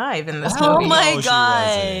 25 in this movie. Oh my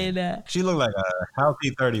God. She looked like a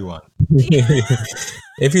healthy 31.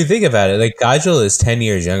 If you think about it, like Kajol is 10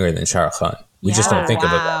 years younger than Shah Rukh Khan. We just don't think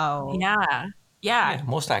about that. Yeah.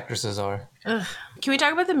 Most actresses are. Ugh. Can we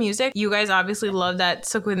talk about the music? You guys obviously love that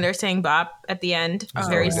Sukhwinder sang Bop at the end. It's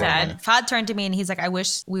very sad. Fahad turned to me and he's like, I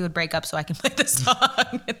wish we would break up so I can play this song.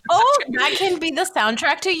 That can be the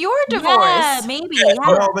soundtrack to your divorce. Yeah, maybe. Yeah.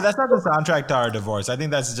 Oh, but that's not the soundtrack to our divorce. I think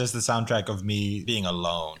that's just the soundtrack of me being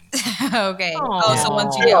alone. Okay. So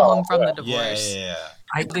once you get home from the divorce. Yeah.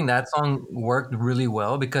 I think that song worked really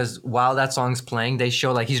well because while that song's playing, they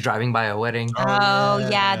show like he's driving by a wedding. Oh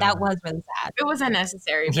yeah, that was really sad. It was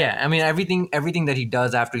unnecessary. Yeah, I mean everything that he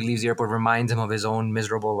does after he leaves the airport reminds him of his own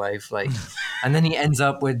miserable life. Like, and then he ends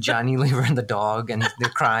up with Johnny Lever and the dog, and they're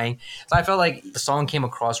crying. So I felt like the song came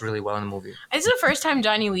across really well in the movie. It's the first time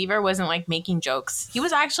Johnny Lever wasn't like making jokes. He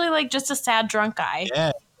was actually like just a sad drunk guy.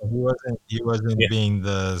 Yeah. He wasn't being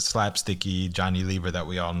the slapsticky Johnny Lever that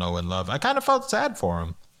we all know and love. I kind of felt sad for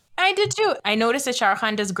him. I did too. I noticed that Shah Rukh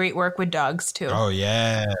Khan does great work with dogs too. Oh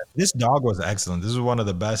yeah, this dog was excellent. This is one of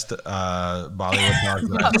the best Bollywood dogs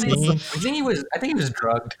that I've seen. I think he was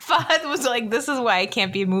drugged. Fahad was like, "This is why I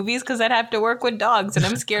can't be in movies because I'd have to work with dogs, and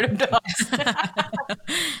I'm scared of dogs."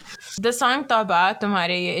 The song "Tauba Tumhare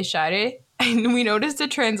Ye Ishare." And we noticed the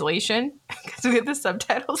translation because we had the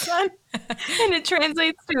subtitles on, and it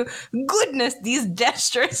translates to "goodness, these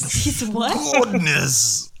gestures." These what?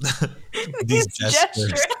 Goodness, these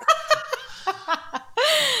gestures.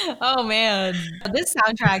 Oh man, this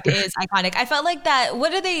soundtrack is iconic. I felt like that.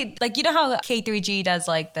 What are they like? You know how K3G does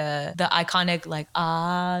like the iconic like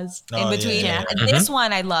ahs in between. Yeah. And this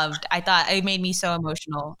one I loved. I thought it made me so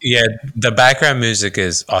emotional. Yeah, the background music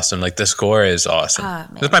is awesome. Like the score is awesome.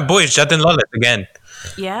 That's my boy Jatin Lalit again.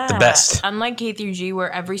 Yeah, the best. Unlike K3G,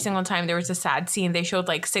 where every single time there was a sad scene, they showed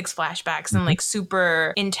like 6 flashbacks and like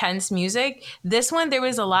super intense music. This one, there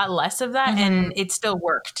was a lot less of that, and it still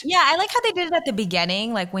worked. Yeah, I like how they did it at the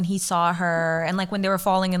beginning, like when he saw her and like when they were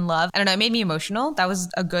falling in love. I don't know, it made me emotional. That was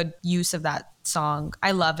a good use of that song. I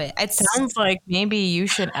love it. It sounds like maybe you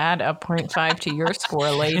should add a 0.5 to your score,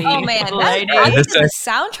 lady. Oh man, the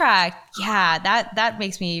soundtrack. Yeah, that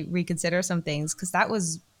makes me reconsider some things because that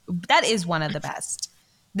is one of the best.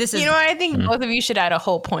 This is, you know, I think both of you should add a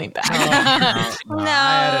whole point back. No,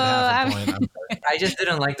 I added half a point. I just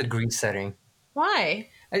didn't like the Grease setting. Why?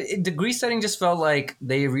 The Grease setting just felt like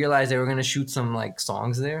they realized they were going to shoot some like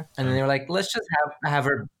songs there, and then they were like, let's just have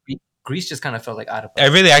her be. Grease just kind of felt like out of place.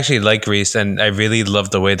 I really actually like Grease, and I really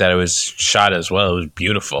loved the way that it was shot as well. It was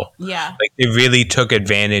beautiful. Yeah. Like it really took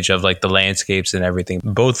advantage of like the landscapes and everything.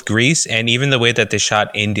 Both Grease and even the way that they shot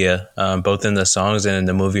India, both in the songs and in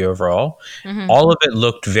the movie overall, all of it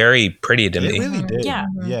looked very pretty to me. It really did. Yeah.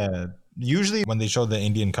 Yeah. Usually when they show the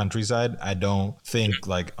Indian countryside, I don't think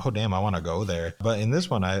like, oh, damn, I want to go there. But in this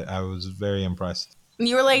one, I was very impressed.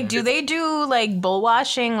 You were like, do they do like bull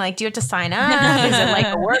washing? Like, do you have to sign up? Is it like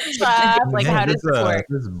a workshop? Like, how does this work?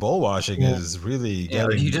 This bull washing is really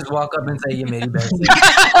getting... You just walk up and say, you made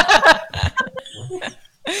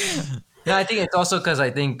it. No, I think it's also because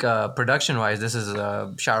I think production-wise, this is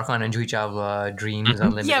Shah Rukh Khan and Juhi Chawla, Dreams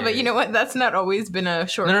Unlimited. Yeah, but you know what? That's not always been a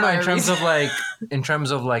short. No. In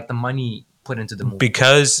terms of like the money put into the movie,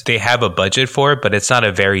 because they have a budget for it, but it's not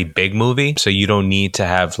a very big movie, so you don't need to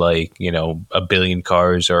have like, you know, a billion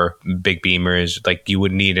cars or big beamers like you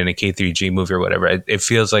would need in a K3G movie or whatever. It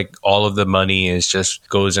feels like all of the money is just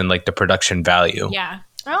goes in like the production value. Yeah,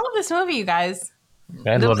 I love this movie, you guys.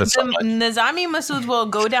 I love it so much. Nizami Masood will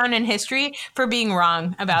go down in history for being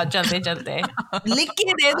wrong about Jalte Jalte.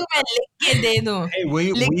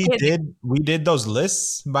 Hey, we did those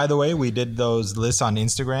lists, by the way. We did those lists on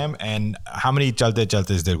Instagram, and how many Chalte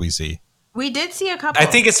Chaltes did we see? We did see a couple. I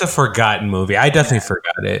think it's a forgotten movie. I definitely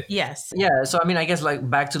forgot it. Yes. yeah. So I mean, I guess like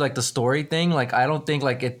back to like the story thing. Like I don't think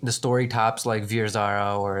like the story tops like Veer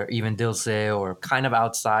Zara or even Dilse or kind of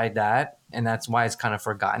outside that. And that's why it's kind of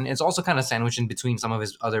forgotten. It's also kind of sandwiched in between some of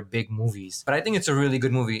his other big movies. But I think it's a really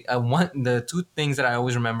good movie. The two things that I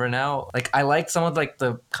always remember now, like I like some of like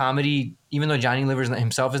the comedy, even though Johnny Livers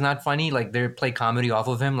himself is not funny, like they play comedy off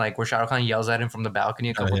of him, like where Shah Rukh Khan yells at him from the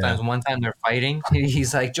balcony a couple times. One time they're fighting,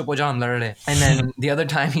 he's like, "Chup ho jao, hum lad rahe." And then the other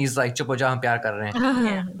time he's like, "Chup ho jao, hum pyar kar rahe hain."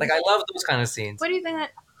 Yeah. Like I love those kind of scenes. What do you think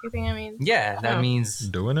that means? Yeah, that means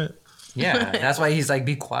Doing it? yeah. That's why he's like,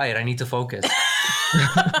 "Be quiet, I need to focus."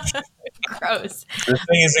 Gross. The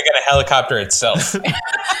thing isn't going to helicopter itself.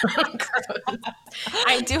 Gross.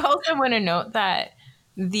 I do also want to note that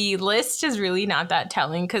the list is really not that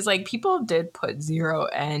telling because like people did put Zero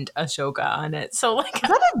and Ashoka on it. So like Is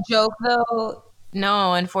that a joke though?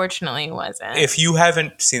 no, unfortunately it wasn't. If you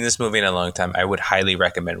haven't seen this movie in a long time, I would highly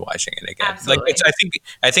recommend watching it again. Absolutely. Like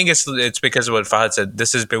I think it's because of what Fahad said.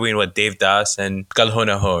 This is between what Dave Das and Kal Ho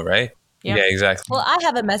Na Ho, right? Yep. Yeah, exactly. Well, I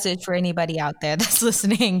have a message for anybody out there that's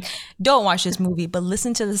listening. Don't watch this movie, but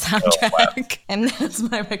listen to the soundtrack. And that's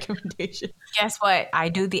my recommendation. Guess what? I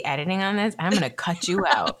do the editing on this. I'm gonna cut you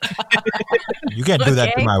out. You can't do that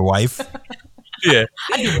to Okay. my wife. Yeah.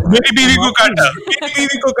 Meri biwi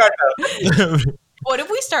ko kata. What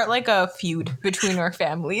if we start like a feud between our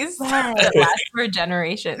families that lasts for a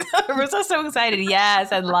generation? Arusa's so excited.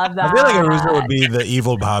 Yes, I'd love that. I feel like Arusa would be the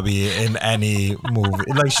evil Bobby in any movie.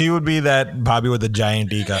 Like she would be that Bobby with the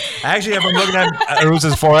giant tika. Actually, if I'm looking at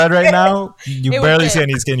Arusa's forehead right now, you It would barely fit. see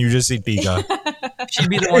any skin. You just see tika. She'd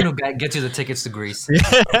be the one who gets you the tickets to Greece.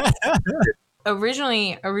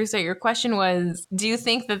 Originally, Arusa, your question was, do you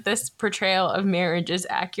think that this portrayal of marriage is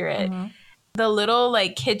accurate? The little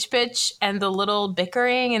like kitsch pitch and the little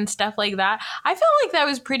bickering and stuff like that, I felt like that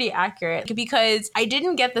was pretty accurate because I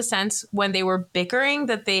didn't get the sense when they were bickering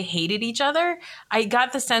that they hated each other. I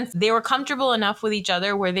got the sense they were comfortable enough with each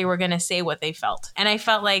other where they were going to say what they felt. And I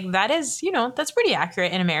felt like that is, you know, that's pretty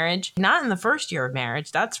accurate in a marriage. Not in the first year of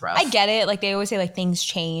marriage. That's rough. I get it. Like they always say like things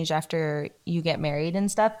change after you get married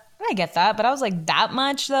and stuff. I get that. But I was like, that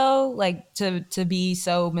much though? Like to be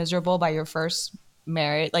so miserable by your first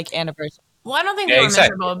marriage, like anniversary. Well, I don't think Yeah, they were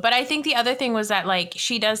exactly. miserable, but I think the other thing was that, like,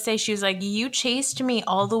 she does say, she was like, you chased me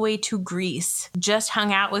all the way to Greece, just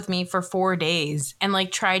hung out with me for 4 days and,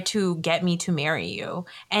 like, tried to get me to marry you.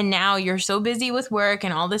 And now you're so busy with work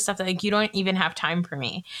and all this stuff that, like, you don't even have time for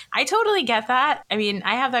me. I totally get that. I mean,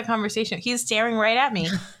 I have that conversation. He's staring right at me.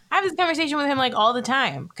 I have this conversation with him, like, all the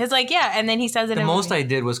time. Because, like, yeah, and then he says it The in most I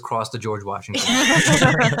did was cross the George Washington.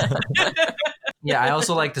 Yeah, I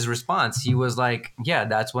also liked his response. He was like, "Yeah,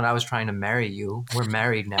 that's when I was trying to marry you. We're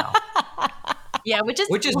married now," Yeah, which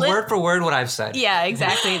is word for word what I've said. Yeah,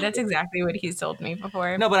 exactly. That's exactly what he's told me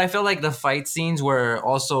before. No, but I felt like the fight scenes were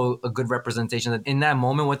also a good representation. That in that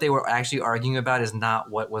moment, what they were actually arguing about is not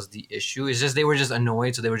what was the issue. It's just they were just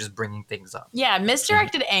annoyed, so they were just bringing things up. Yeah,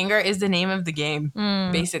 misdirected anger is the name of the game,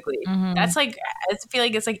 basically. That's like, I feel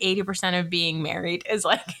like it's like 80% of being married is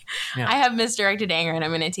like, Yeah. I have misdirected anger and I'm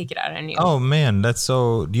going to take it out on you. Oh man, that's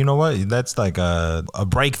so. You know what? That's like a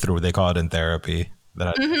breakthrough. They call it in therapy.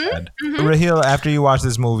 That I had. Raheel, after you watch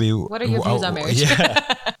this movie, What are your views on marriage?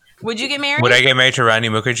 Yeah. Would you get married? Would I get married to Rani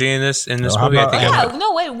Mukherjee in this how movie? I about- think Yeah. I Yeah,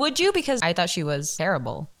 no, wait, would you? Because I thought she was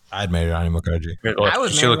terrible. I'd marry Rani Mukherjee. would. I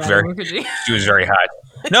would She marry looked Rani very. Mukherjee. She was very hot.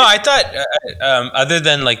 No, I thought other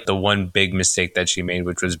than like the one big mistake that she made,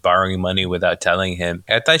 which was borrowing money without telling him,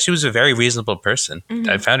 I thought she was a very reasonable person.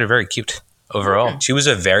 I found her very cute. Overall, she was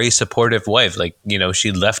a very supportive wife. Like, you know,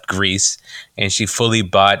 she left Greece and she fully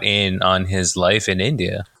bought in on his life in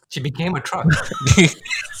India. She became a truck.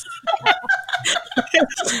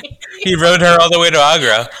 He rode her all the way to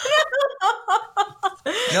Agra.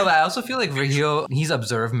 No, but I also feel like Raheel, he's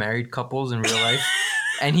observed married couples in real life.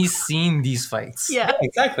 and he's seen these fights. Yeah.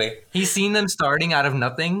 Exactly. He's seen them starting out of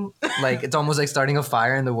nothing. Like, it's almost like starting a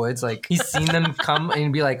fire in the woods. Like, he's seen them come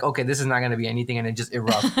and be like, okay, this is not going to be anything, and it just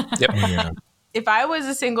erupt. Yep. Yeah. If I was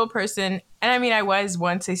a single person, and I mean, I was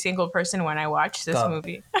once a single person when I watched this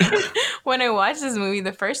movie. When I watched this movie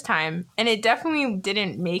the first time, and it definitely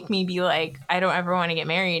didn't make me be like, I don't ever want to get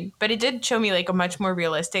married, but it did show me like a much more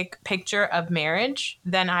realistic picture of marriage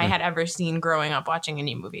than I had ever seen growing up watching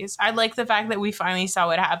Indian movies. I like the fact that we finally saw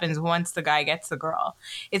what happens once the guy gets the girl.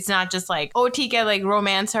 It's not just like, oh, Tika, like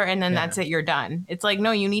romance her and then that's it, you're done. It's like,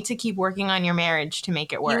 no, you need to keep working on your marriage to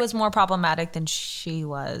make it work. He was more problematic than she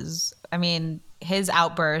was. I mean, his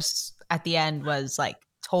outbursts at the end was like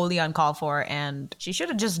totally uncalled for, and she should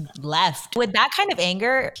have just left. With that kind of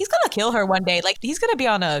anger, he's gonna kill her one day. Like, he's gonna be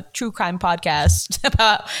on a true crime podcast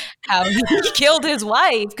about how he killed his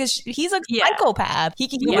wife because he's a psychopath. He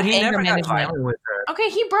But he anger never got management. violent with her. Okay,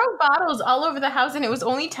 he broke bottles all over the house and it was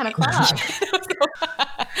only 10 o'clock.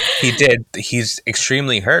 He did. He's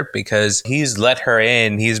extremely hurt because he's let her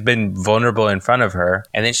in. He's been vulnerable in front of her.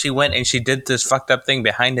 And then she went and she did this fucked up thing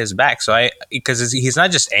behind his back. So because he's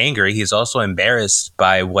not just angry, he's also embarrassed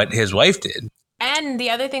by what his wife did. And the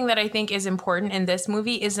other thing that I think is important in this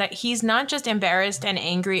movie is that he's not just embarrassed and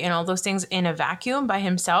angry and all those things in a vacuum by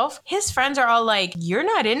himself. His friends are all like, you're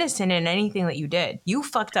not innocent in anything that you did. You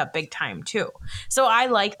fucked up big time too. So I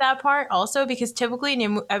like that part also because typically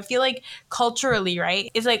I feel like culturally, right?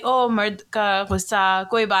 It's like, oh, mard ka gussa,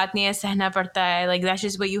 koi baat nahi hai, sehna padta hai. Like that's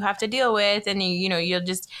just what you have to deal with. And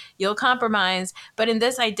you'll compromise. But in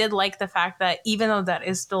this, I did like the fact that even though that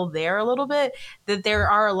is still there a little bit, that there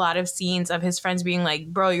are a lot of scenes of his friends being like,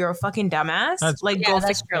 bro, you're a fucking dumbass. Go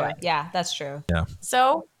fix your life. Yeah, that's true. Yeah.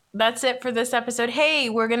 So that's it for this episode. Hey,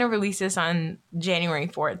 we're going to release this on January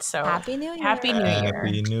 4th. So Happy New Year. Happy New Year.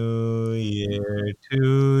 Happy New Year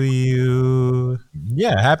to you.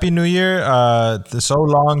 Yeah, Happy New Year. So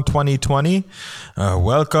long 2020.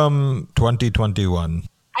 Welcome 2021.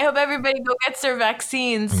 I hope everybody go get their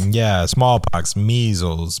vaccines. Yeah, smallpox,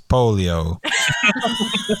 measles, polio,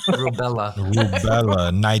 Rubella.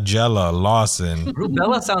 Nigella, Lawson.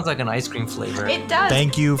 Rubella sounds like an ice cream flavor. It does.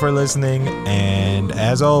 Thank you for listening, and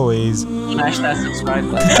as always, Smash that subscribe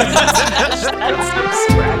button.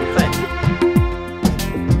 Subscribe button.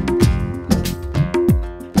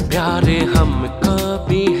 प्यारे हमको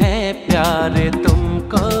भी है प्यारे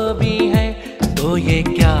तुमको भी है तो ये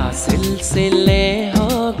क्या सिलसिले हो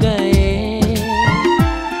गए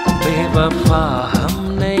बेवफा हम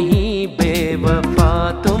नहीं बेवफा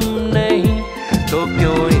तुम नहीं तो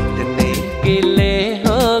क्यों इतने गिले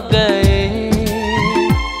हो गए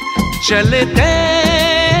चलते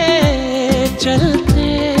चलते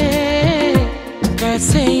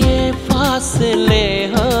कैसे ये फासले